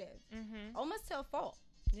supportive, Mhm. almost to a fault.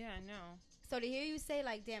 Yeah, I know. So to hear you say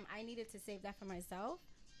like, damn, I needed to save that for myself,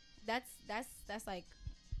 that's like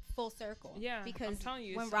full circle. Yeah, because I'm telling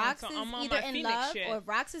you, when it's- Rox I'm is on either my in Phoenix love shit. or if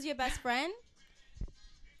Rox is your best friend,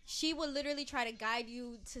 she will literally try to guide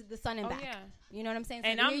you to the sun and Oh back. yeah. You know what I'm saying? So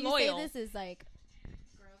And to I'm hear loyal. You say this is like,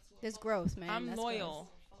 this gross, man. I'm That's loyal.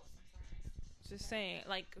 Just saying,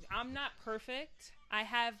 like, I'm not perfect. I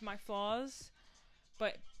have my flaws,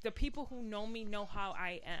 but the people who know me know how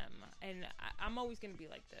I am, and I'm always gonna be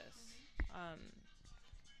like this.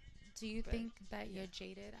 Do you But, think that yeah. you're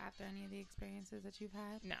jaded after any of the experiences that you've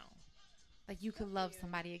had? No. Like you could love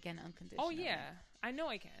somebody again unconditionally. Oh yeah, I know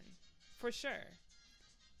I can, for sure.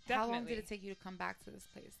 How Definitely. long did it take you to come back to this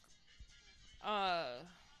place? I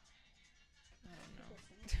don't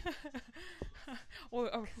know.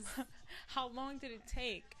 or how long did it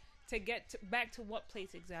take to get back to what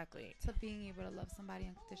place exactly? To being able to love somebody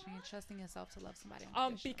unconditionally and trusting yourself to love somebody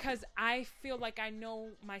unconditionally. Because I feel like I know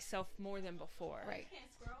myself more than before. Right.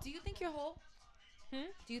 Do you think you're whole? Hmm?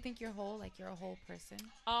 Do you think you're whole? Like you're a whole person?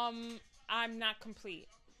 I'm not complete.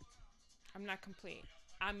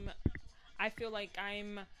 I feel like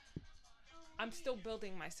I'm still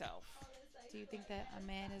building myself. Do you think that a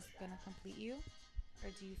man is gonna complete you, or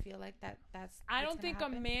do you feel like that's? I what's don't gonna think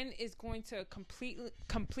happen? a man is going to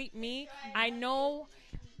complete me. I know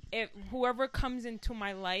if whoever comes into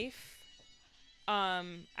my life,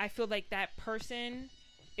 I feel like that person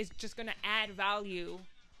is just gonna add value,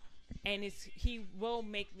 and he will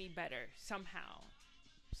make me better somehow.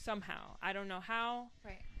 I don't know how,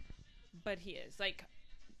 Right. but he is. Like,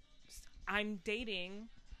 I'm dating,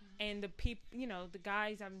 and the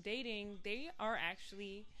guys I'm dating, they are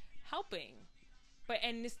actually helping.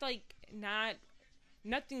 And it's like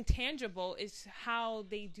nothing tangible. It's how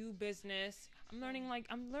they do business.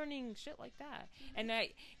 I'm learning shit like that, and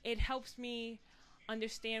it helps me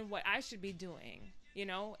understand what I should be doing,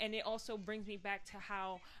 and it also brings me back to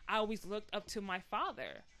how I always looked up to my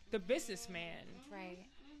father, the businessman. Right.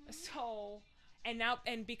 So,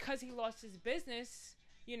 and because he lost his business,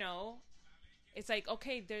 it's like,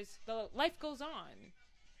 okay, the life goes on.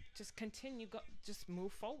 Just continue, just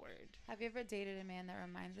move forward. Have you ever dated a man that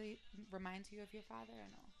reminds you of your father or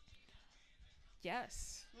no?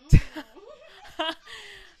 Yes.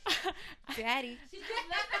 Daddy. She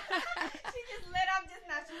just lit up just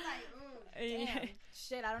now. She was like, ooh, damn.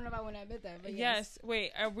 Shit, I don't know if I want to admit that, but Yes.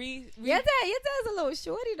 Wait, are we Your dad's a little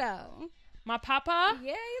shorty though. my papa?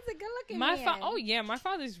 Yeah, he's a good looking man. Oh yeah, my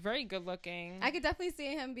father's very good looking. I could definitely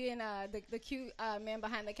see him being the cute man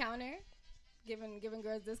behind the counter, giving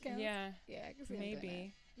girls discounts. Yeah. Yeah, I can see him doing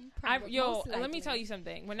Maybe. that. Probably, most Let me likely. tell you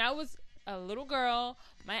something. When I was a little girl,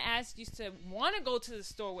 my ass used to want to go to the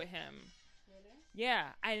store with him. Yeah,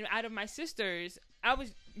 out of my sisters, I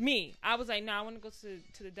was like, no, I want to go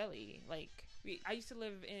to the deli. Like, I used to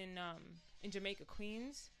live in Jamaica,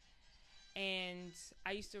 Queens, and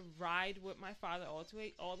I used to ride with my father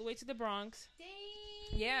all the way to the Bronx.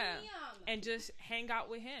 Damn. Yeah, and just hang out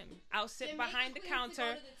with him. I'll sit Jamaica behind the Queens counter.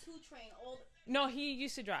 To go to the 2 train all the- No, he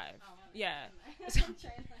used to drive. Oh, Yeah.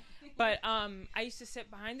 Train. But I used to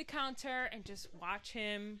sit behind the counter and just watch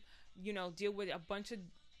him, deal with a bunch of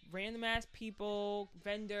random ass people,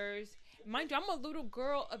 vendors. Mind you, I'm a little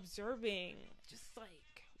girl observing, just like,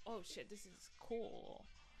 oh shit, this is cool.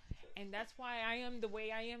 And that's why I am the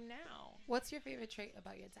way I am now. What's your favorite trait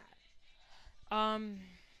about your dad?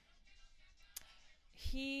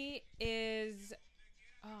 He is,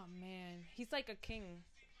 oh man, he's like a king.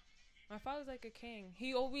 My father's like a king.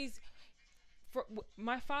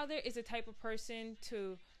 My father is the type of person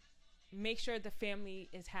to make sure the family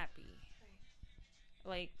is happy.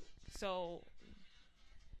 Like, so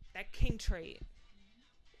that king trait,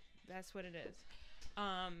 that's what it is.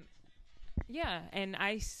 Yeah, and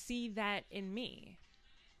I see that in me.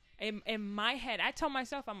 In my head, I tell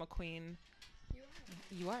myself I'm a queen,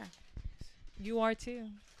 You are. You are too.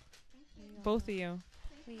 Both of you.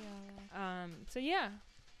 We are. So yeah,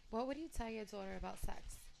 What would you tell your daughter about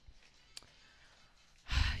sex?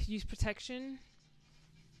 use protection.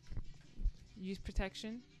 Use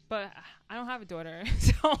protection. But I don't have a daughter,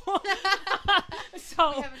 so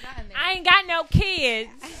We haven't gotten there. I ain't got no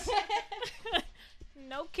kids.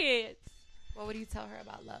 No kids. What would you tell her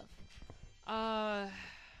about love?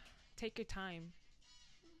 Take your time.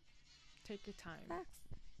 Take your time.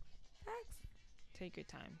 Facts. Take your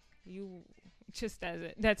time. You just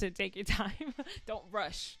that's it. Take your time. Don't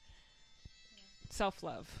rush.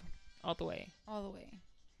 Self-love all the way. All the way.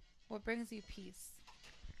 What brings you peace?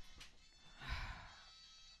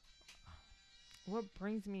 What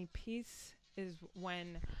brings me peace is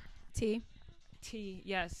when T.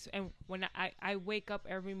 yes, and when I wake up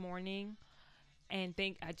every morning and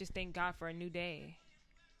I just thank God for a new day.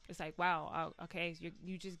 It's like, wow, okay,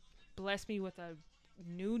 you just blessed me with a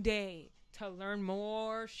new day to learn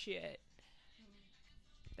more shit.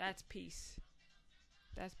 That's peace.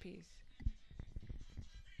 That's peace.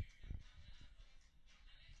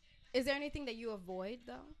 Is there anything that you avoid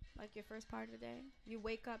though? Like your first part of the day? You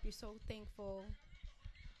wake up, you're so thankful.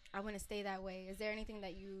 I want to stay that way. Is there anything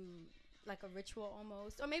that you like a ritual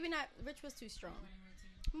almost? Or maybe not, ritual's too strong.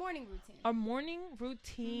 Morning routine. A morning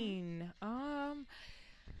routine.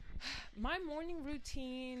 My morning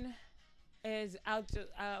routine is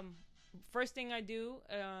first thing I do,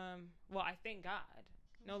 I thank God.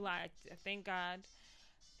 No lie, I thank God.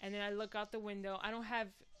 And then I look out the window. I don't have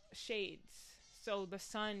shades, so the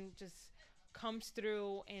sun just comes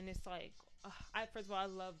through, and it's like, first of all, I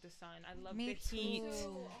love the sun. I love the heat.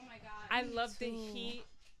 Oh my God. I love the heat.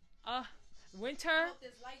 Winter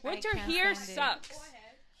I can't here stand it. sucks. Go ahead.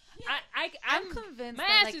 I'm convinced my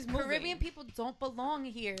that ass is like moving. Caribbean people don't belong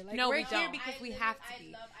here. Like No, we're we here don't. because we have to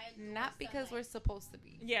be, not because we're supposed to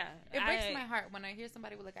be. Yeah, It breaks my heart when I hear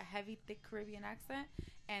somebody with like a heavy, thick Caribbean accent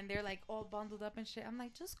and they're like all bundled up and shit. I'm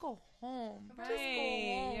like, just go home. Just go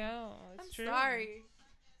home. Yo, I'm it's true. sorry.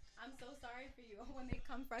 I'm so sorry for you. When they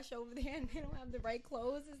come fresh over there and they don't have the right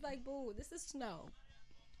clothes, it's like, boo, this is snow.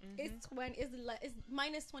 Mm-hmm. It's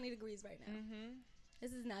minus 20 degrees right now. Mm-hmm.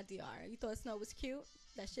 This is not DR. You thought snow was cute?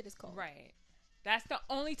 That shit is cold. Right. That's the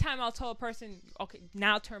only time I'll tell a person, okay,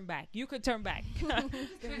 now turn back. You could turn back.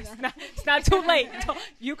 It's not too late.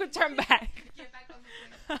 You could turn back.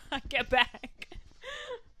 Get back.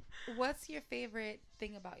 What's your favorite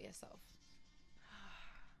thing about yourself?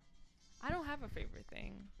 I don't have a favorite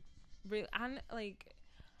thing. Really, I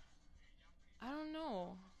don't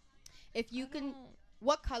know. If you can,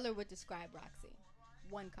 what color would describe Roxy?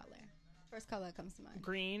 One color. First color that comes to mind.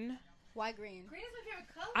 Green. Why green? Green is my favorite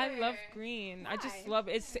color. I love green. I just Why? love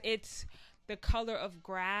it's the color of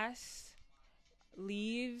grass,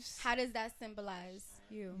 leaves, How does that symbolize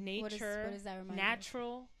you? nature, What does that remind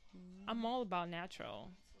natural. I'm all about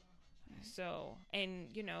natural. So, and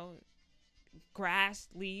grass,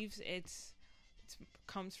 leaves, it's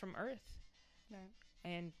comes from earth. Right.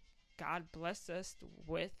 And God blessed us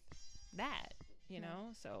with that,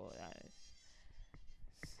 so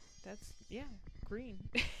that's green.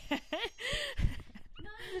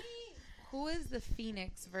 Who is the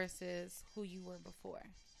Phoenix versus who you were before?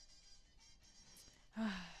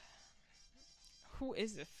 Who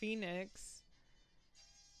is the Phoenix?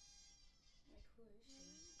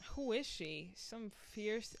 Who is she? Some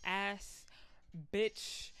fierce ass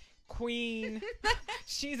bitch queen.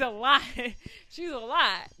 She's a lot. She's a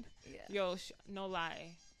lot. Yeah. Yo, no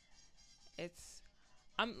lie.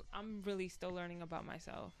 I'm really still learning about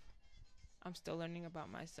myself. I'm still learning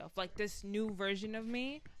about myself. Like this new version of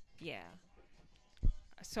me. Yeah.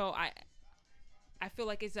 So I feel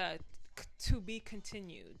like it's to be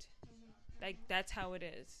continued. Like that's how it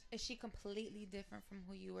is. Is she completely different from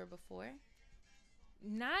who you were before?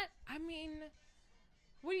 I mean,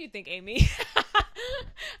 what do you think, Amy?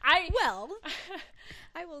 Well,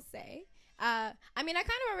 I will say, I mean, I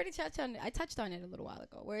kind of already touched on it a little while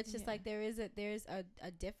ago, where it's just like there's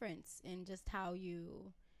a difference in just how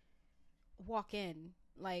you walk in.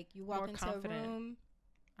 Like you walk More into confident. a room.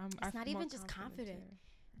 It's not even just confident.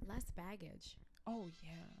 too. Less baggage. Oh yeah.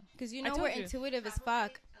 Because I we're told you. intuitive as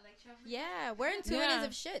fuck. Yeah, we're intuitive Yeah.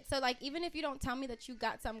 of shit. So like, even if you don't tell me that you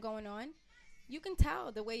got something going on, you can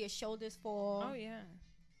tell the way your shoulders fall. Oh yeah.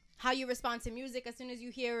 How you respond to music as soon as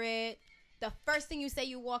you hear it. The first thing you say,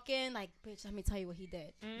 you walk in like, bitch, let me tell you what he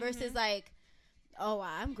did. Versus like, oh,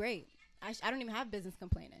 I'm great. I don't even have business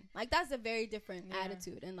complaining. Like that's a very different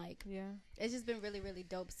attitude, and like, it's just been really, really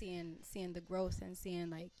dope seeing the growth and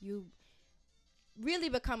seeing like you really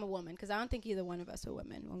become a woman. Because I don't think either one of us were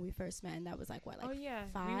women when we first met. And that was like what, like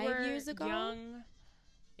 5 years ago. Young,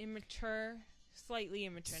 immature, slightly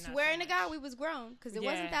immature. Swearing not to so God, much. we was grown because it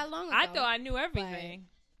Yeah. wasn't that long ago. I thought I knew everything,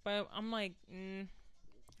 but I'm like, yeah,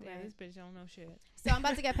 Right. this bitch don't know shit. So I'm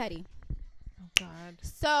about to get petty. Oh God.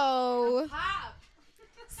 So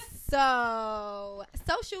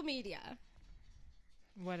social media.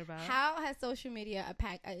 What about? How has social media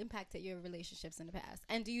impacted your relationships in the past?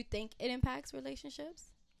 And do you think it impacts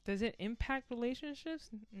relationships? Does it impact relationships?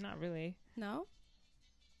 Not really. No?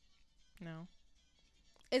 No.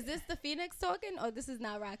 Is this the Phoenix talking or this is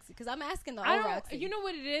not Roxy? Because I'm asking the I old don't. Roxy. You know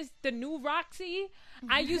what it is? The new Roxy.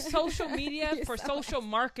 I use social media for social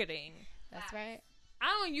marketing. That's right. I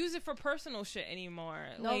don't use it for personal shit anymore.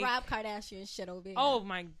 No like, Rob Kardashian shit over here. Oh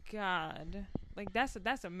my God. Like that's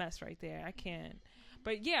a mess right there. I can't.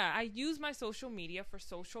 But yeah, I use my social media for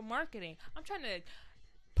social marketing. I'm trying to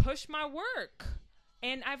push my work.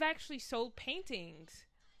 And I've actually sold paintings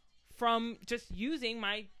from just using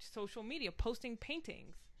my social media, posting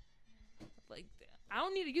paintings. Like, I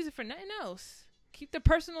don't need to use it for nothing else. Keep the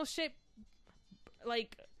personal shit,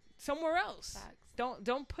 like, somewhere else. Facts.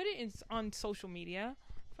 Don't put it on social media.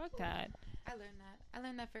 Fuck that. I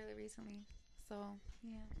learned that fairly recently. So,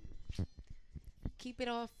 yeah. Keep it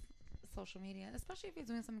off social media, especially if you're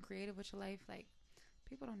doing something creative with your life. Like,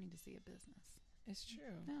 people don't need to see a business. It's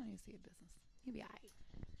true. They don't need to see a business. You be alright.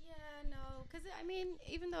 Yeah, no, because I mean,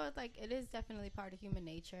 even though it's like it is definitely part of human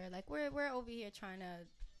nature. Like we're over here trying to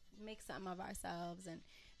make something of ourselves and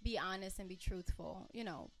be honest and be truthful, you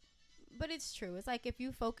know. But it's true. It's like if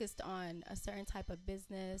you focused on a certain type of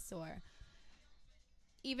business or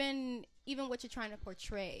even what you're trying to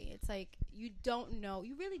portray, it's like you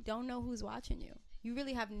really don't know who's watching you. You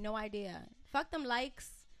really have no idea. Fuck them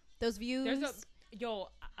likes, those views.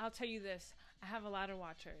 I'll tell you this. I have a lot of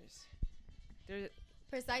watchers.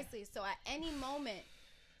 Precisely. So at any moment,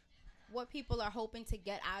 what people are hoping to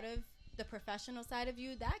get out of the professional side of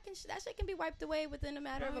you, that shit can be wiped away within a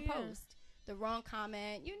matter of a post. The wrong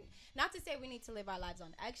comment. Not to say we need to live our lives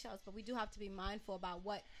on eggshells, but we do have to be mindful about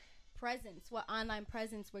what online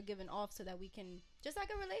presence we're giving off so that we can, just like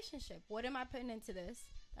a relationship, what am I putting into this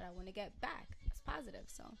that I want to get back? It's positive.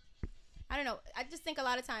 So I don't know. I just think a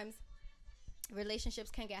lot of times relationships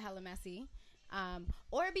can get hella messy.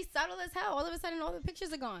 Or it be subtle as hell. All of a sudden, all the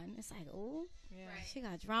pictures are gone. It's like, oh, yeah. She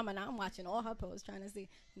got drama. Now I'm watching all her posts trying to see.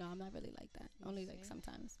 No, I'm not really like that. Only like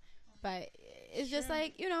sometimes. But it's just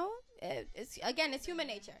like, you know, it's human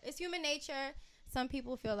nature. It's human nature. Some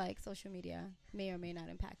people feel like social media may or may not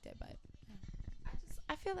impact it, but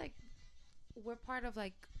I feel like we're part of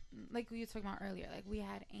like we were talking about earlier. Like we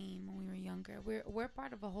had AIM when we were younger. We're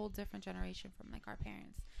part of a whole different generation from like our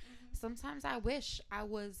parents. Mm-hmm. Sometimes I wish I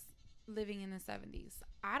was living in the 70s.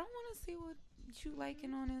 I don't want to see what you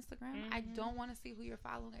liking on Instagram. Mm-hmm. I don't want to see who you're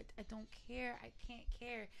following. I don't care. I can't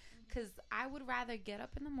care because I would rather get up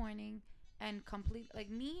in the morning and complete, like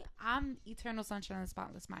me, I'm eternal sunshine and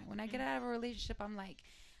spotless mind. When I get out of a relationship, I'm like,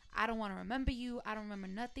 I don't want to remember you. I don't remember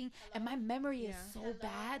nothing. Hello? And my memory is so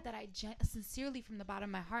bad that I sincerely from the bottom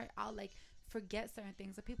of my heart, I'll like forget certain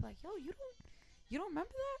things. And people are like, yo, you don't remember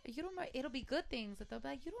that? You don't remember? It'll be good things. That they'll be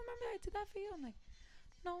like, you don't remember I did that for you? I'm like,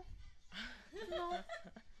 no,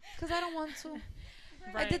 because I don't want to.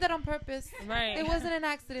 Right. I did that on purpose. Right. It wasn't an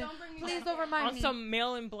accident. Please don't remind me. On some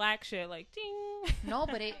male in black shit, like ding. No,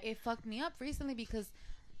 but it fucked me up recently because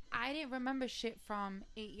I didn't remember shit from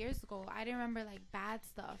 8 years ago. I didn't remember like bad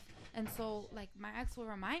stuff, and so like my ex will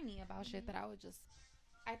remind me about shit that I would just.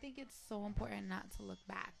 I think it's so important not to look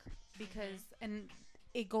back because, and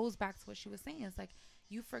it goes back to what she was saying. It's like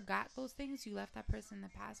you forgot those things. You left that person in the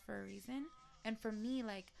past for a reason, and for me,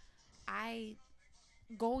 like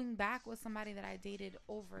going back with somebody that I dated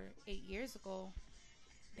over 8 years ago,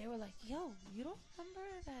 they were like, yo, you don't remember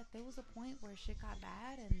that there was a point where shit got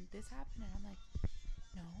bad and this happened? And I'm like,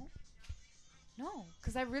 no,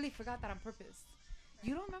 because I really forgot that on purpose.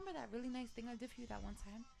 You don't remember that really nice thing I did for you that one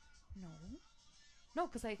time? No,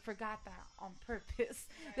 because I forgot that on purpose.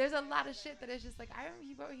 There's a lot of shit that is just like, I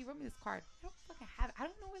remember he wrote me this card. I don't fucking have it. I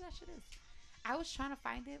don't know where that shit is. I was trying to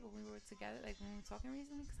find it when we were together, like when we were talking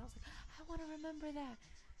recently, because I was like, I want to remember that.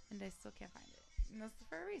 And I still can't find it. And that's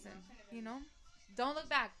for a reason, you know? Don't look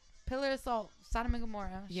back. Pillar of Salt, Sodom and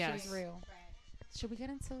Gomorrah. Yes. She's real. Right. Should we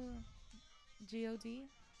get into G.O.D.?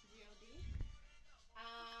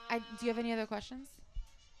 Do you have any other questions?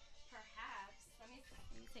 Perhaps. Let me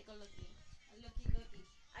take a looky.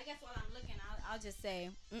 I guess while I'm looking, I'll just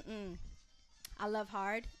say, I love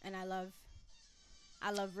hard and I love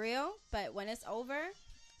real, but when it's over,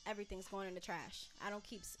 everything's going in the trash. I don't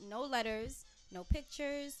keep no letters, no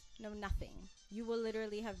pictures, no nothing. You will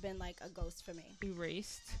literally have been like a ghost for me.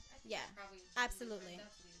 Erased. Yeah, absolutely.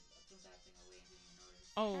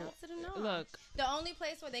 Oh, Hell to the no. look. The only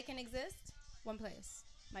place where they can exist, one place.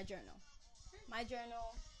 My journal. My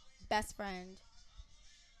journal, best friend.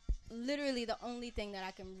 Literally the only thing that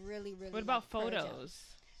I can really, really. What about purge out. photos?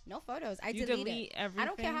 No photos. I You delete delete it. everything? I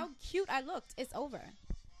don't care how cute I looked. It's over.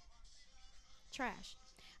 Trash.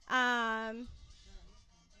 ¿A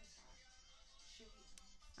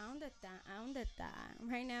dónde está?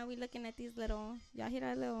 Right now we looking at these little. Y'all hear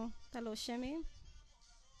that little shimmy?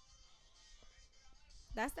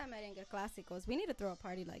 That's that merengue clásicos. We need to throw a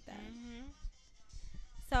party like that. Mm-hmm.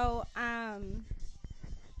 So,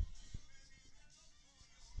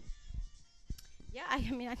 yeah, I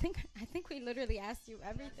mean, I think we literally asked you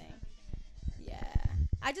everything. Yeah.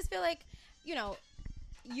 I just feel like,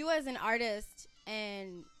 you as an artist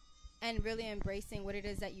and really embracing what it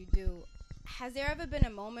is that you do, has there ever been a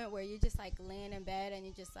moment where you're just like laying in bed and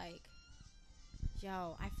you're just like,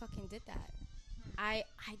 yo, I fucking did that. I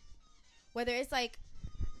whether it's like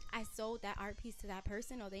I sold that art piece to that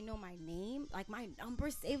person or they know my name, like my number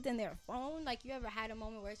saved in their phone. Like, you ever had a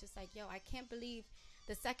moment where it's just like, yo, I can't believe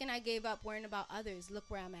the second I gave up worrying about others, look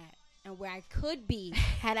where I'm at and where I could be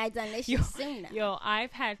had I done this shit sooner. Yo,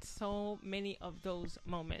 I've had so many of those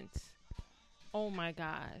moments. Oh my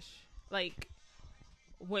gosh. Like,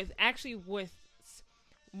 with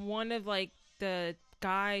one of like the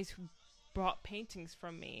guys who brought paintings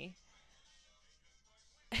from me,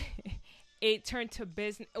 it turned to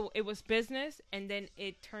business. Oh, it was business, and then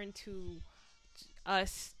it turned to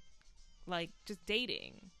us like just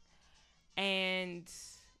dating, and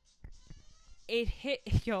it hit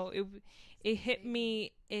it hit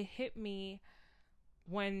me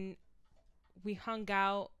when we hung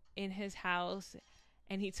out in his house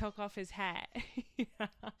and he took off his hat.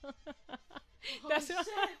 That's what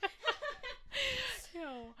yo. No,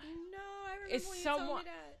 I remember It's when you someone- told me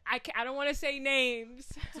that. I don't want to say names.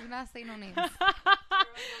 Do not say no names. Girl, don't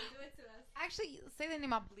do it to us. Actually, say the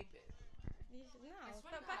name. I'll bleep it. No,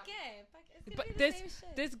 swear to pa God. qué? Pa qué? It's gonna But be the this same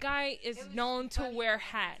shit. this guy is It was known to funny wear when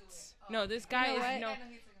I went to hats. it. No, this guy You know is what? known.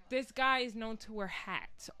 This guy is known to wear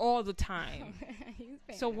hats all the time. He's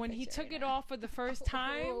painting So a when he picture took right it now. off for the first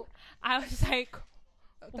time, I was like,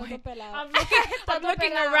 Todo wait, pelado. I'm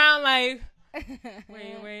looking pelado. around like,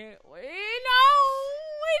 wait, no,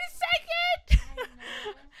 wait a second.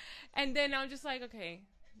 And then I'm just like, okay,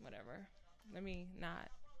 whatever. Let me not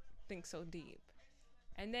think so deep.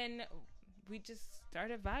 And then we just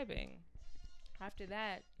started vibing. After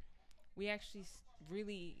that, we actually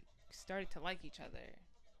really started to like each other.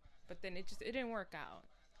 But then it didn't work out.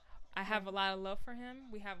 I have a lot of love for him.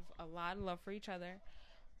 We have a lot of love for each other.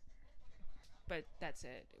 But that's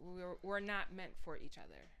it. We're not meant for each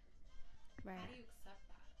other. Right. How do you accept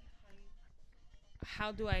that?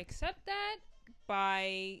 How do I accept that?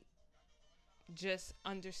 By just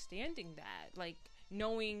understanding that, like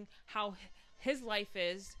knowing how his life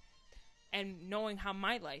is and knowing how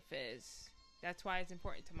my life is. That's why it's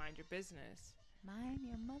important to mind your business. Mind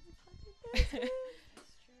your motherfucking business.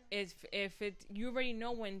 If you already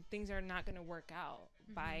know when things are not going to work out,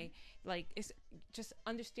 by like, it's just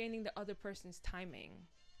understanding the other person's timing.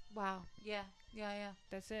 Wow. Yeah.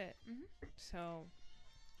 That's it. Mhm. So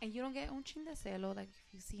And you don't get un chin de celo, like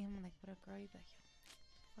if you see him like with a girl, you're like,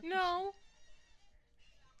 fucking no.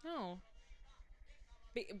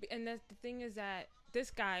 And the thing is that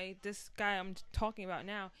this guy I'm talking about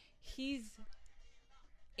now, he's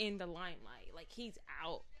in the limelight. Like, he's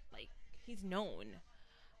out. Like, he's known.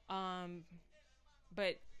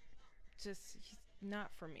 But just, he's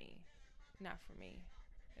not for me. Not for me.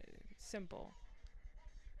 Simple.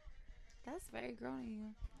 That's very grown of you.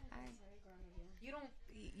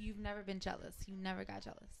 You've never been jealous. You never got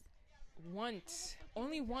jealous. Once.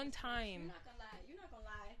 Only one You're time. not gonna lie. You're not gonna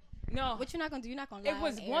lie. No. What you're not gonna do? You're not gonna lie. It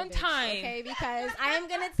was on air, one bitch, time. okay? Because I am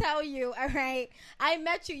gonna tell you. All right, I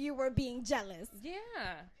met you. You were being jealous. Yeah.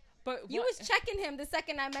 But You was checking him the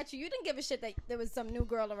second I met you. You didn't give a shit that there was some new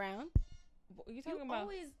girl around. What are you You talking about?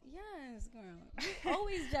 always, yes, girl. You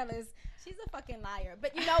always jealous. She's a fucking liar.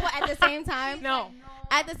 But you know what? At the same time, No.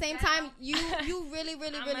 At the same time, you really,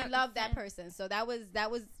 really, I'm really not love that saying- person. So that was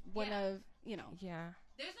one Yeah. of Yeah.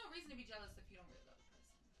 There's no reason to be jealous if you don't really love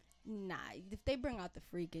the person. Nah. If they bring out the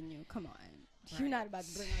freak in you, come on. You're Right. not about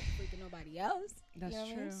to bring out the freak in nobody else. That's You know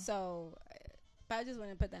what I mean? true. So, but I just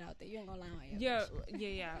want to put that out there. You ain't gonna lie on your Yeah,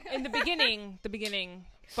 bitch. yeah. In the beginning,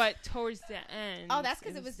 but towards the end. Oh, that's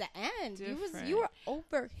because it was the end. different. You were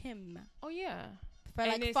over him Oh yeah, for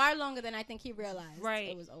And like it's- far longer than I think he realized. Right.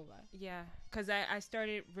 It was over. yeah. Because I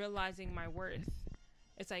started realizing my worth.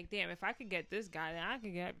 It's like, damn, if I could get this guy, then I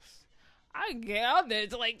can get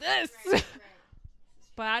others like this.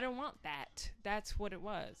 But I don't want that. That's what it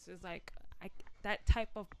was. It's like that type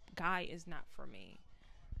of guy is not for me.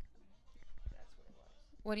 That's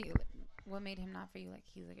what it was. What made him not for you? Like,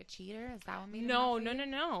 he's like a cheater? Is that what made him No. not for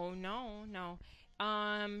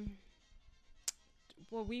you?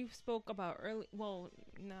 Well, we spoke about early. Well,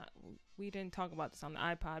 not we didn't talk about this on the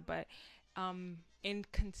iPod, but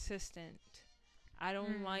inconsistent. I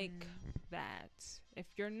don't like that. If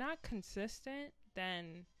you're not consistent,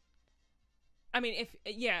 then I mean,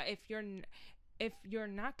 if you're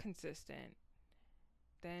not consistent,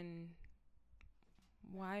 then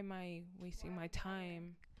why am I wasting my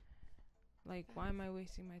time? Like, why am I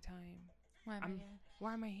wasting my time?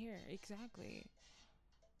 Why am I here? Exactly.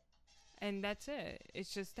 And that's it.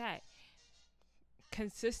 It's just that.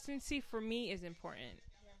 Consistency for me is important.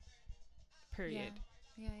 Period.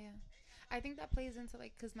 Yeah. I think that plays into,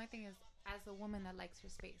 like, because my thing is, as a woman that likes her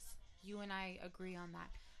space, you and I agree on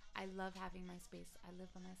that. I love having my space. I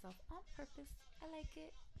live by myself on purpose. I like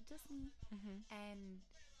it. Just me. Mm-hmm. And,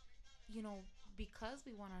 you know, because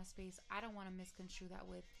we want our space, I don't want to misconstrue that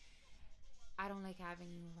with, I don't like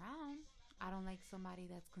having you around. I don't like somebody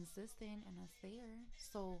that's consistent and that's there.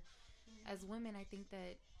 So, as women, I think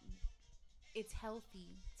that it's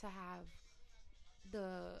healthy to have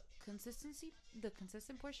the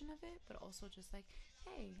consistent portion of it, but also just like,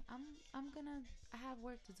 hey, I have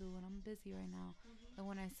work to do and I'm busy right now. And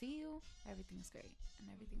when I see you, everything's great and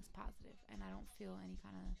everything's positive, and I don't feel any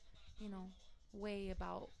kind of, way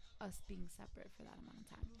about us being separate for that amount of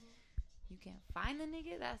time. You can't find a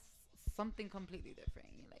nigga, that's something completely different.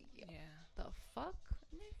 You're like, yo, the fuck,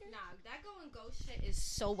 nigga? Nah, that go and go shit is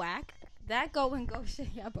so whack. That go and go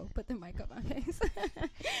shit. Y'all both put the mic up my face.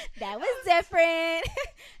 That was different.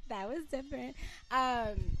 That was different.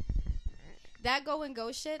 That go and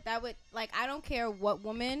go shit, that would, like, I don't care what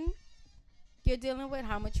woman you're dealing with,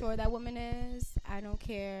 how mature that woman is. I don't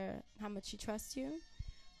care how much she trusts you.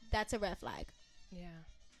 That's a red flag. Yeah.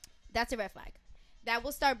 That's a red flag. That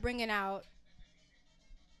will start bringing out,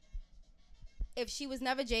 if she was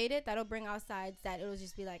never jaded, that'll bring out sides that it'll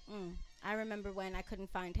just be like, I remember when I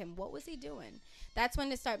couldn't find him. What was he doing? That's when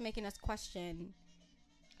they start making us question.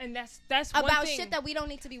 And that's about one thing. Shit that we don't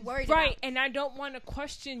need to be worried about. Right, and I don't want to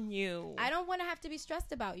question you. I don't want to have to be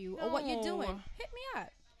stressed about you or what you're doing. Hit me up.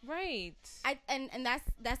 Right. And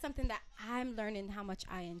that's something that I'm learning how much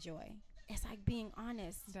I enjoy. It's like being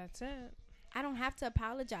honest. That's it. I don't have to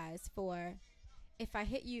apologize for if I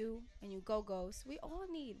hit you and you go ghost. We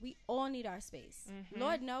all need our space. Mm-hmm.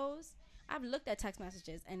 Lord knows I've looked at text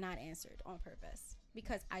messages and not answered on purpose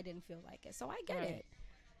because I didn't feel like it. So I get it.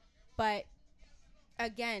 But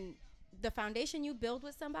again, the foundation you build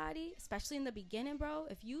with somebody, especially in the beginning, bro,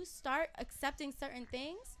 if you start accepting certain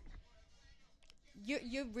things,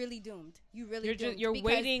 you're really doomed. You're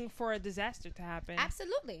waiting for a disaster to happen.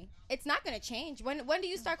 Absolutely. It's not going to change. When do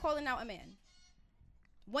you start calling out a man?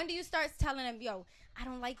 When do you start telling him, yo, I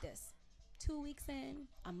don't like this? 2 weeks in,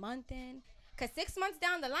 a month in. Because 6 months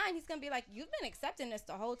down the line, he's going to be like, you've been accepting this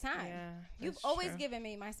the whole time. Yeah, you've always given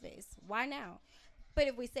me my space. Why now? But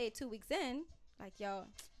if we say 2 weeks in, like, yo,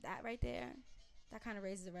 that right there, that kind of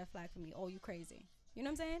raises a red flag for me. Oh, you crazy. You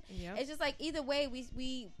know what I'm saying? Yep. It's just like, either way,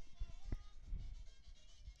 we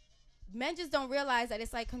men just don't realize that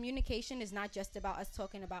it's like communication is not just about us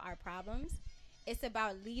talking about our problems. It's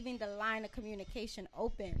about leaving the line of communication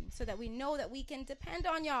open so that we know that we can depend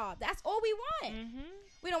on y'all. That's all we want. Mm-hmm.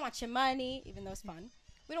 We don't want your money, even though it's fun.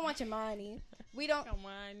 We don't want your money. We don't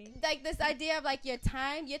like this idea of like your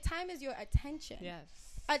time. Your time is your attention. Yes.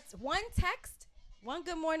 One text, one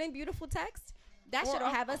good morning, beautiful text. That should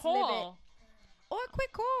have us live it. Or a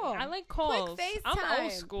quick call. I like calls. Quick FaceTime. I'm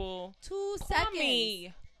old school. 2 Call seconds.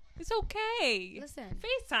 me. It's okay. Listen.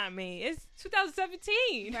 FaceTime me. It's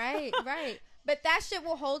 2017. Right. But that shit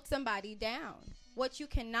will hold somebody down. What you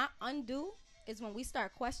cannot undo is when we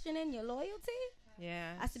start questioning your loyalty.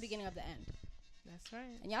 Yeah. That's the beginning of the end. That's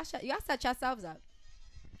right. And y'all set yourselves up.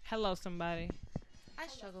 Hello, somebody. I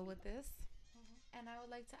struggle with this. And I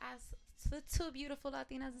would like to ask the two beautiful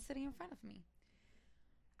Latinas sitting in front of me.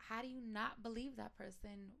 How do you not believe that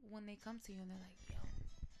person when they come to you and they're like, yo,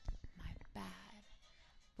 my bad.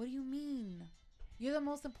 What do you mean? You're the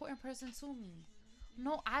most important person to me.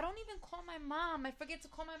 No, I don't even call my mom. I forget to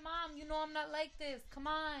call my mom. You know I'm not like this. Come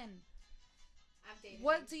on.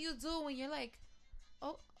 What do you do when you're like,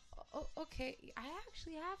 oh, okay. I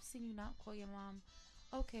actually have seen you not call your mom.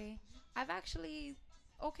 Okay.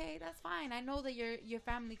 Okay, that's fine. I know that your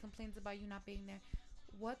family complains about you not being there.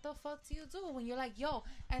 What the fuck do you do when you're like, yo?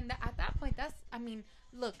 And at that point,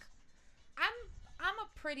 look, I'm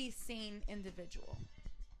a pretty sane individual.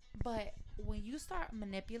 But when you start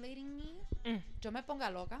manipulating me, yo me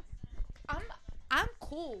ponga loca. I'm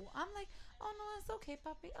cool. I'm like, oh no, it's okay,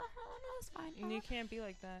 papi. Oh no, it's fine. And you can't be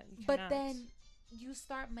like that. You But cannot. then you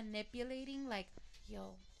start manipulating, like,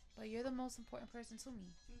 yo, but you're the most important person to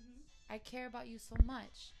me. I care about you so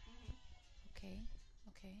much. Okay.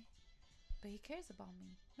 But he cares about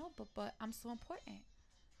me. No, but I'm so important.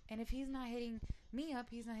 And if he's not hitting me up,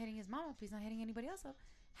 he's not hitting his mom up, he's not hitting anybody else up.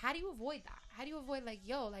 How do you avoid that? How do you avoid, like,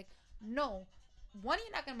 yo, like, no. 1,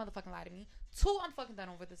 you're not gonna motherfucking lie to me. 2, I'm fucking done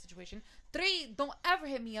over this situation. 3, don't ever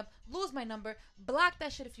hit me up. Lose my number. Block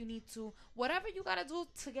that shit if you need to. Whatever you gotta do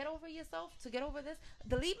to get over yourself, to get over this.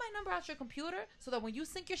 Delete my number out your computer so that when you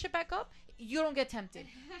sync your shit back up, you don't get tempted.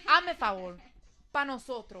 Hazme favor. Pa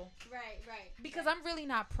nosotros. Right. Because I'm really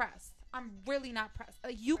not pressed.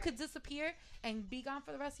 You could disappear and be gone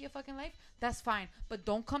for the rest of your fucking life. That's fine. But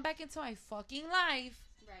don't come back into my fucking life.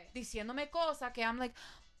 Right. Diciéndome cosas que I'm like,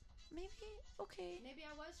 maybe, okay. Maybe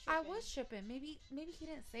I was tripping. Maybe he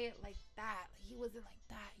didn't say it like that. Like, he wasn't like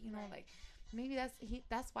that, you know, like maybe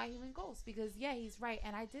that's why he went ghost, because yeah, he's right,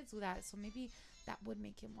 and I did do that. So maybe that would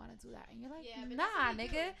make him want to do that. And you're like, nah,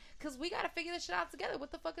 nigga, because we got to figure this shit out together.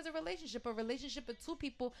 What the fuck is a relationship? A relationship of 2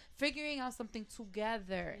 people figuring out something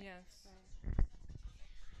together. Yes.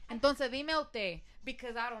 Entonces dime usted,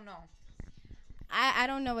 because I don't know. I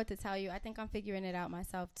don't know what to tell you. I think I'm figuring it out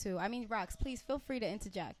myself too. I mean, Rox, please feel free to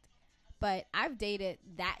interject. But I've dated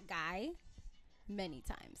that guy many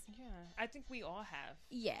times. Yeah, I think we all have.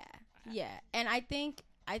 Yeah. And I think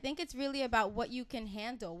it's really about what you can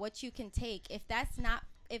handle, what you can take. If that's not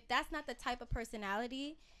the type of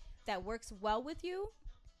personality that works well with you,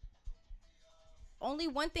 only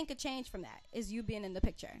one thing could change from that is you being in the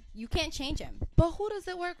picture. You can't change him. But who does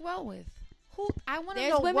it work well with? Who? I want to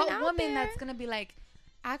know what woman that's gonna be like,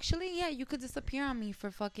 actually, yeah, you could disappear on me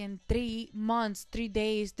for fucking 3 months, 3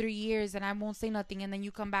 days, 3 years, and I won't say nothing, and then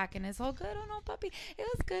you come back and it's all good. Oh no, puppy, it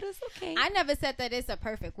was good. It's okay. I never said that it's a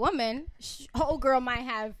perfect woman. Old girl might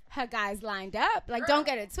have her guys lined up. Like, don't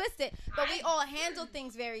get it twisted. But we all handle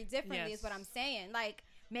things very differently. Yes. Is what I'm saying. Like,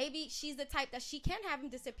 maybe she's the type that she can have him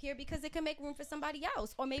disappear because it can make room for somebody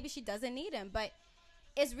else, or maybe she doesn't need him. But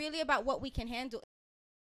it's really about what we can handle.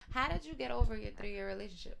 How did you get over your 3-year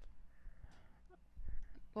relationship?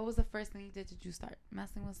 What was the first thing you did? Did you start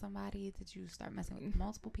messing with somebody? Did you start messing with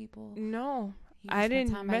multiple people? No, I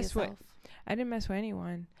didn't mess with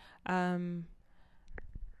anyone. I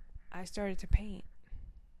started to paint.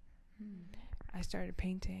 I started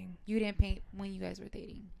painting. You didn't paint when you guys were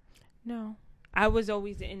dating? No, I was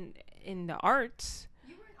always in the arts.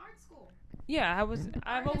 You were in art school. Yeah, I was.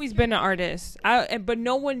 I've always been an artist. But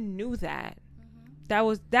no one knew that.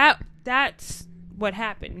 That's what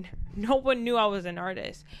happened. No one knew I was an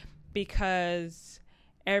artist because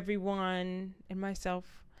everyone and myself,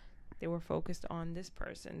 they were focused on this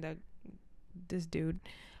person, this dude,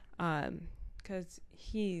 because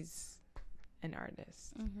he's an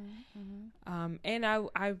artist. And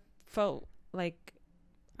I felt like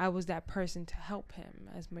I was that person to help him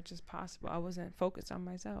as much as possible. I wasn't focused on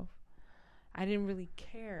myself. I didn't really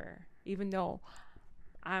care, even though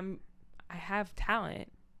I have talent,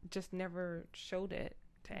 just never showed it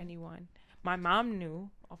to anyone. My mom knew,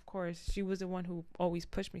 of course. She was the one who always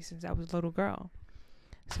pushed me since I was a little girl.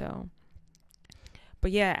 So,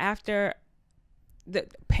 but yeah, after the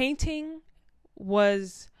painting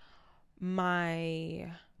was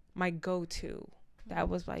my go-to. That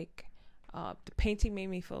was like, the painting made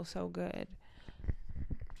me feel so good.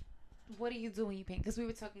 What do you do when you paint? Because we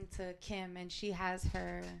were talking to Kim, and she has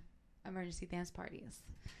her emergency dance parties.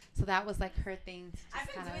 So that was like her thing to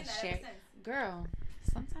just kind of share. Girl,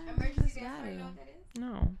 sometimes Emergency dance party, you know what that is?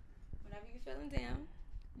 No. Whenever you're feeling down,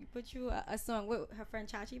 you put you a song. What her friend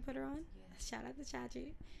Chachi put her on? Yeah. Shout out to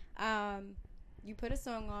Chachi. You put a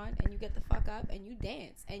song on and you get the fuck up and you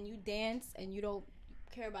dance and you don't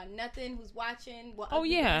care about nothing. Who's watching? What? Oh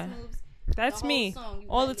yeah. Moves. That's me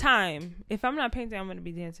all the time. If I'm not painting, I'm going to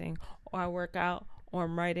be dancing, or I work out, or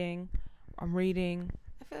I'm writing, or I'm reading.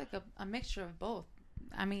 I feel like a mixture of both.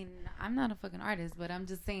 I mean, I'm not a fucking artist, but I'm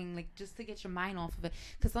just saying, like, just to get your mind off of it.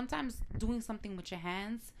 Because sometimes doing something with your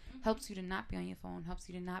hands helps you to not be on your phone, helps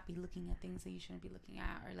you to not be looking at things that you shouldn't be looking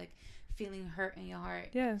at, or, like, feeling hurt in your heart.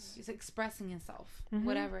 Yes. It's expressing yourself,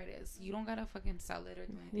 whatever it is. You don't got to fucking sell it or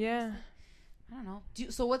do anything. Yeah. I don't know.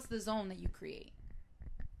 So what's the zone that you create?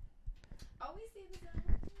 Always see the zone.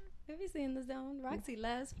 Have you seen the zone? Roxy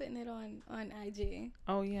loves putting it on IG.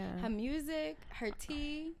 Oh, yeah. Her music, her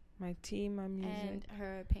tea. My tea, my music. And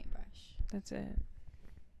her paintbrush. That's it.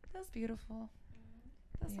 That's beautiful.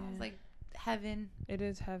 That sounds like heaven. It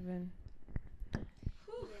is heaven. Yeah.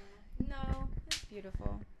 No, it's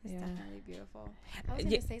beautiful. It's definitely beautiful. I was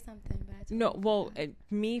going to say something, but I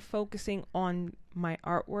me focusing on my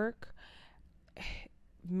artwork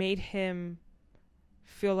made him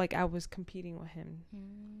feel like I was competing with him.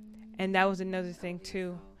 And that was another thing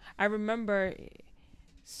too. I remember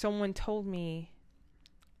someone told me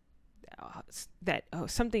that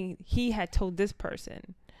something he had told this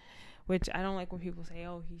person, which I don't like when people say,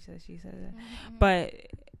 oh, he says, she says that. But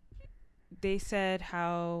they said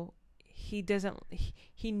how he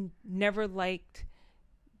never liked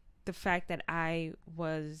the fact that I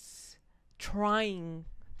was trying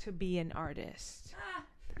to be an artist.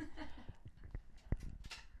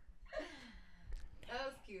 That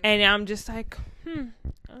was cute. And I'm just like,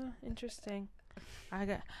 interesting.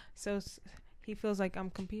 He feels like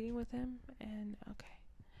I'm competing with him, and okay.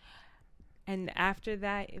 And after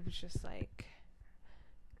that, it was just like,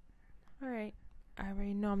 all right, I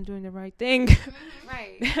already know I'm doing the right thing.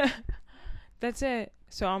 Right. That's it.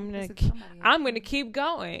 So I'm gonna keep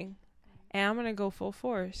going, and I'm gonna go full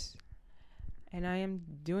force, and I am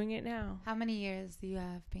doing it now. How many years do you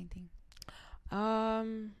have painting?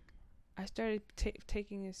 I started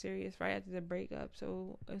taking it serious right after the breakup,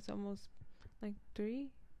 so it's almost like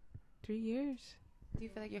 3 years. Do you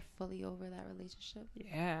feel like you're fully over that relationship?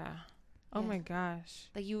 Yeah. Oh my gosh.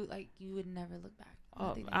 Like you would never look back.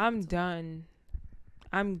 Oh, I'm done.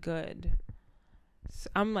 I'm good. So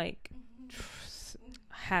I'm like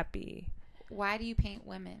happy. Why do you paint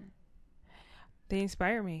women? They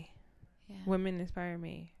inspire me. Yeah. Women inspire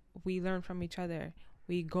me. We learn from each other.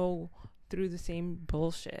 We go through the same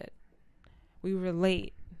bullshit. We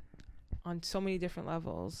relate on so many different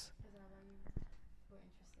levels.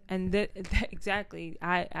 And that exactly.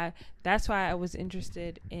 I that's why I was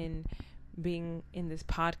interested in being in this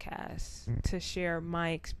podcast, to share my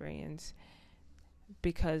experience,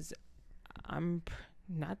 because I'm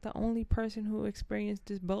not the only person who experienced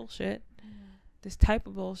this bullshit, this type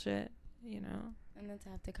of bullshit, you know. And then to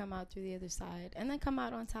have to come out through the other side and then come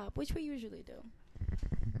out on top, which we usually do.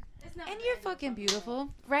 And you're fucking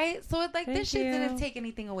beautiful, right? So it's like, Thank this shit you. didn't take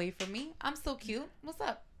anything away from me. I'm so cute. What's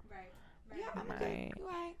up? Right. Yeah, I'm Right. okay. You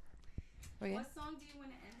alright? What song do you want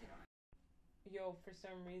to end it on? Yo, for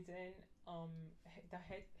some reason, the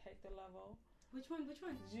Hector Lavoe. Which one?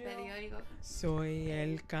 Soy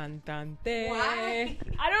el cantante. Why?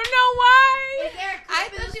 I don't know why. I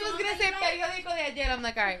thought she was gonna say periódico de ayer. I'm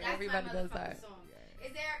like, alright, everybody does that.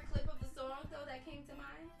 Is there a clip of the song though that came to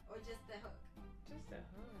mind, or just the hook? Just the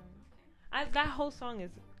hook. That whole song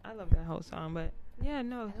is. I love that whole song, but yeah,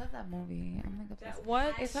 no. I love that movie. I'm like, obsessed.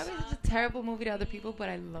 What? It's probably such a terrible movie to other people, but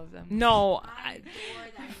I love them. No.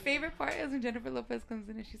 My favorite part is when Jennifer Lopez comes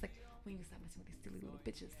in and she's like, "When you stop messing with these silly little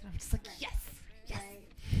bitches," and I'm just like, yes. Right.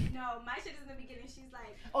 No, my shit is in the beginning. She's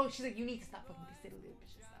like, Oh, she's like, "You need to stop fucking with these silly little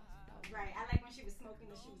bitches." right. I like when she was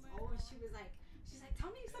smoking and she was old. She was like, she's like,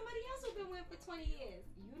 tell me somebody else who's been with for 20 years.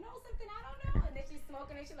 You know something I don't know? And then she's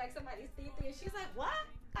smoking and she's like, somebody's C3, and she's like, what?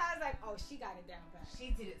 I was like, oh, she got it down pat.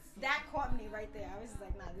 She did it. That caught me right there. I was just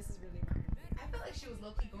like, nah, this is really good. I felt like she was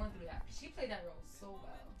low key going through that. She played that role so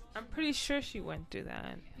well. I'm pretty sure she went through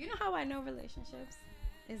that. You know how I know relationships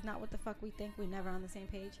is not what the fuck we think. We're never on the same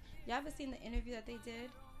page. Y'all ever seen the interview that they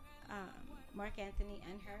did? Mark Anthony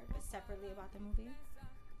and her, but separately about the movie.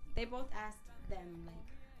 They both asked them, like,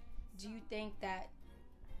 do you think that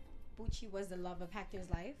Bucci was the love of Hector's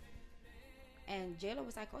life? And J-Lo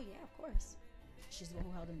was like, oh yeah, of course. She's the one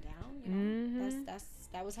who held him down. You know,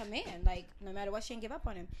 that was her man. Like, no matter what, she didn't give up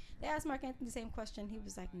on him. They asked Mark Anthony the same question. He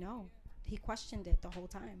was like, no. He questioned it the whole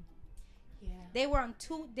time. Yeah. They were on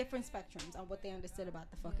two different spectrums on what they understood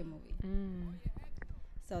about the fucking movie.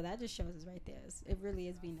 So that just shows us right there. It really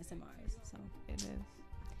is Venus and Mars. So It is.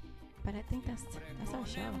 but I think that's our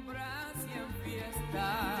show.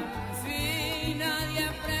 Si nadie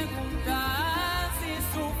pregunta si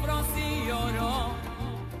sufro, si lloro,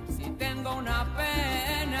 si tengo una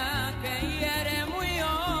pena que hiere muy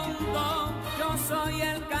hondo, yo soy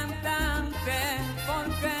el cantante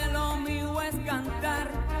porque lo mío es cantar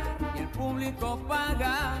y el público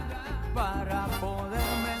paga para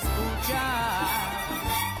poderme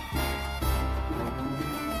escuchar.